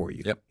stand up for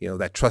you. Yep.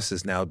 That trust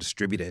is now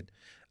distributed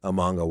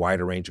among a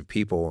wider range of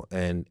people,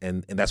 and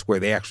that's where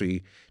they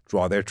actually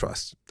draw their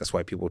trust. That's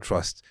why people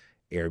trust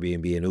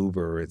Airbnb and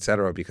Uber, et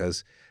cetera,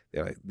 because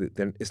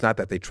it's not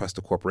that they trust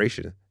the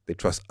corporation; they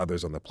trust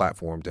others on the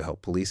platform to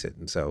help police it.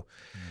 And so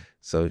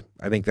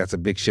I think that's a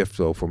big shift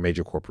though for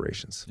major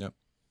corporations. Yep,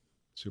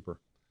 super.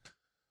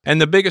 And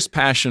the biggest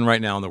passion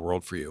right now in the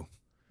world for you?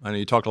 I know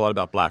you talked a lot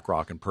about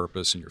BlackRock and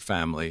purpose and your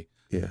family.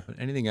 Yeah. But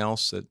anything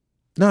else that?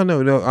 No.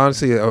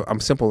 Honestly, I'm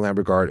simple in that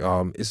regard.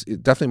 It's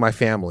definitely my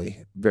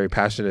family. Very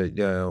passionate.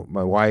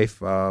 My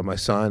wife, my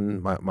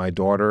son, my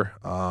daughter,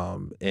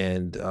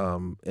 and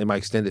my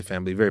extended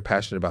family. Very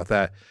passionate about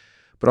that,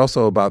 but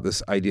also about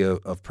this idea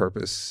of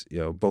purpose.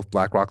 Both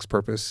BlackRock's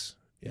purpose,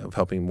 of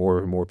helping more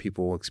and more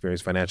people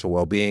experience financial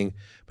well-being,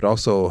 but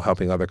also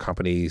helping other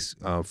companies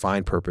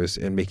find purpose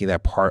and making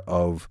that part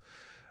of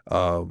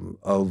kind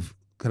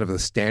of the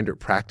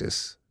standard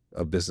practice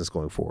of business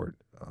going forward.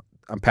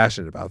 I'm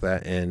passionate about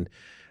that, and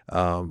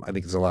I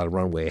think there's a lot of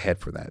runway ahead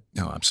for that.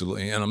 No,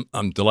 absolutely, and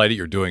I'm delighted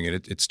you're doing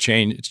it. It's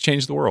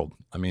changed the world.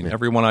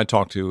 Everyone I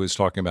talk to is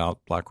talking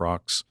about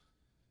BlackRock's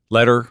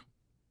letter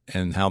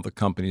and how the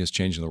company is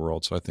changing the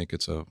world. So I think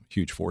it's a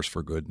huge force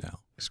for good now.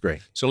 It's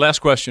great. So last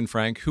question,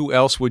 Frank, who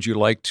else would you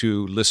like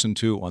to listen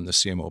to on the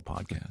CMO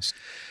podcast?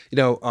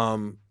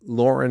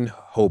 Lauren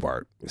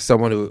Hobart,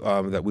 someone who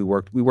that we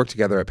worked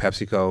together at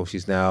PepsiCo.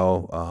 She's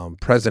now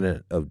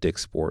president of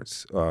Dick's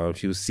Sports.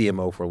 She was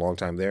CMO for a long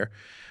time there.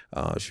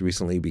 She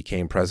recently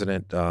became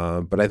president.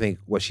 But I think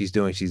what she's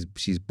doing,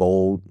 she's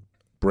bold,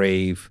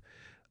 brave,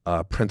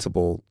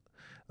 principled,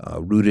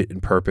 rooted in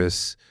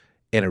purpose,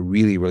 and a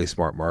really, really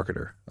smart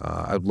marketer.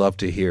 I'd love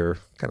to hear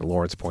kind of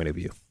Lauren's point of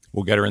view.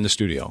 We'll get her in the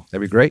studio.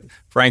 That'd be great.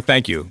 Frank,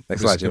 thank you.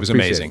 Thanks a lot, Jim. It was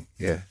amazing.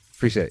 Yeah,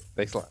 appreciate it.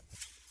 Thanks a lot.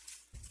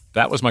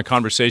 That was my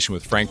conversation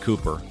with Frank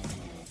Cooper.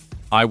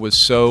 I was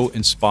so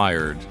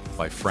inspired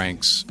by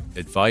Frank's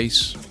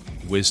advice,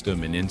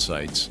 wisdom, and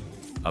insights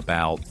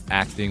about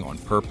acting on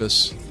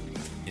purpose,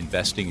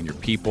 investing in your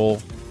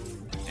people,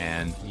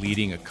 and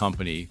leading a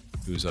company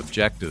whose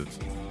objective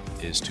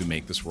is to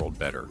make this world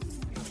better.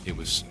 It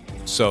was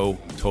so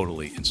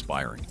totally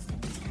inspiring.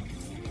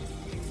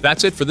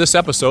 That's it for this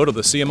episode of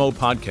the CMO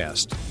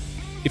Podcast.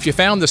 If you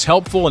found this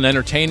helpful and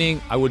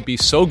entertaining, I would be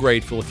so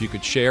grateful if you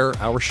could share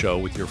our show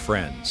with your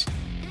friends.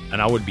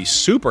 And I would be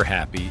super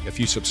happy if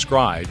you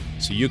subscribe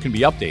so you can be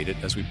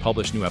updated as we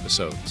publish new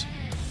episodes.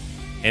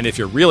 And if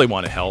you really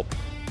want to help,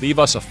 leave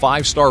us a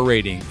 5-star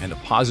rating and a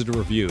positive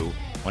review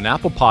on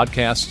Apple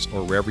Podcasts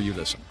or wherever you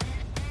listen.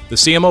 The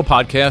CMO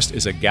Podcast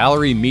is a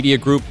Gallery Media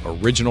Group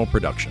original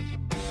production.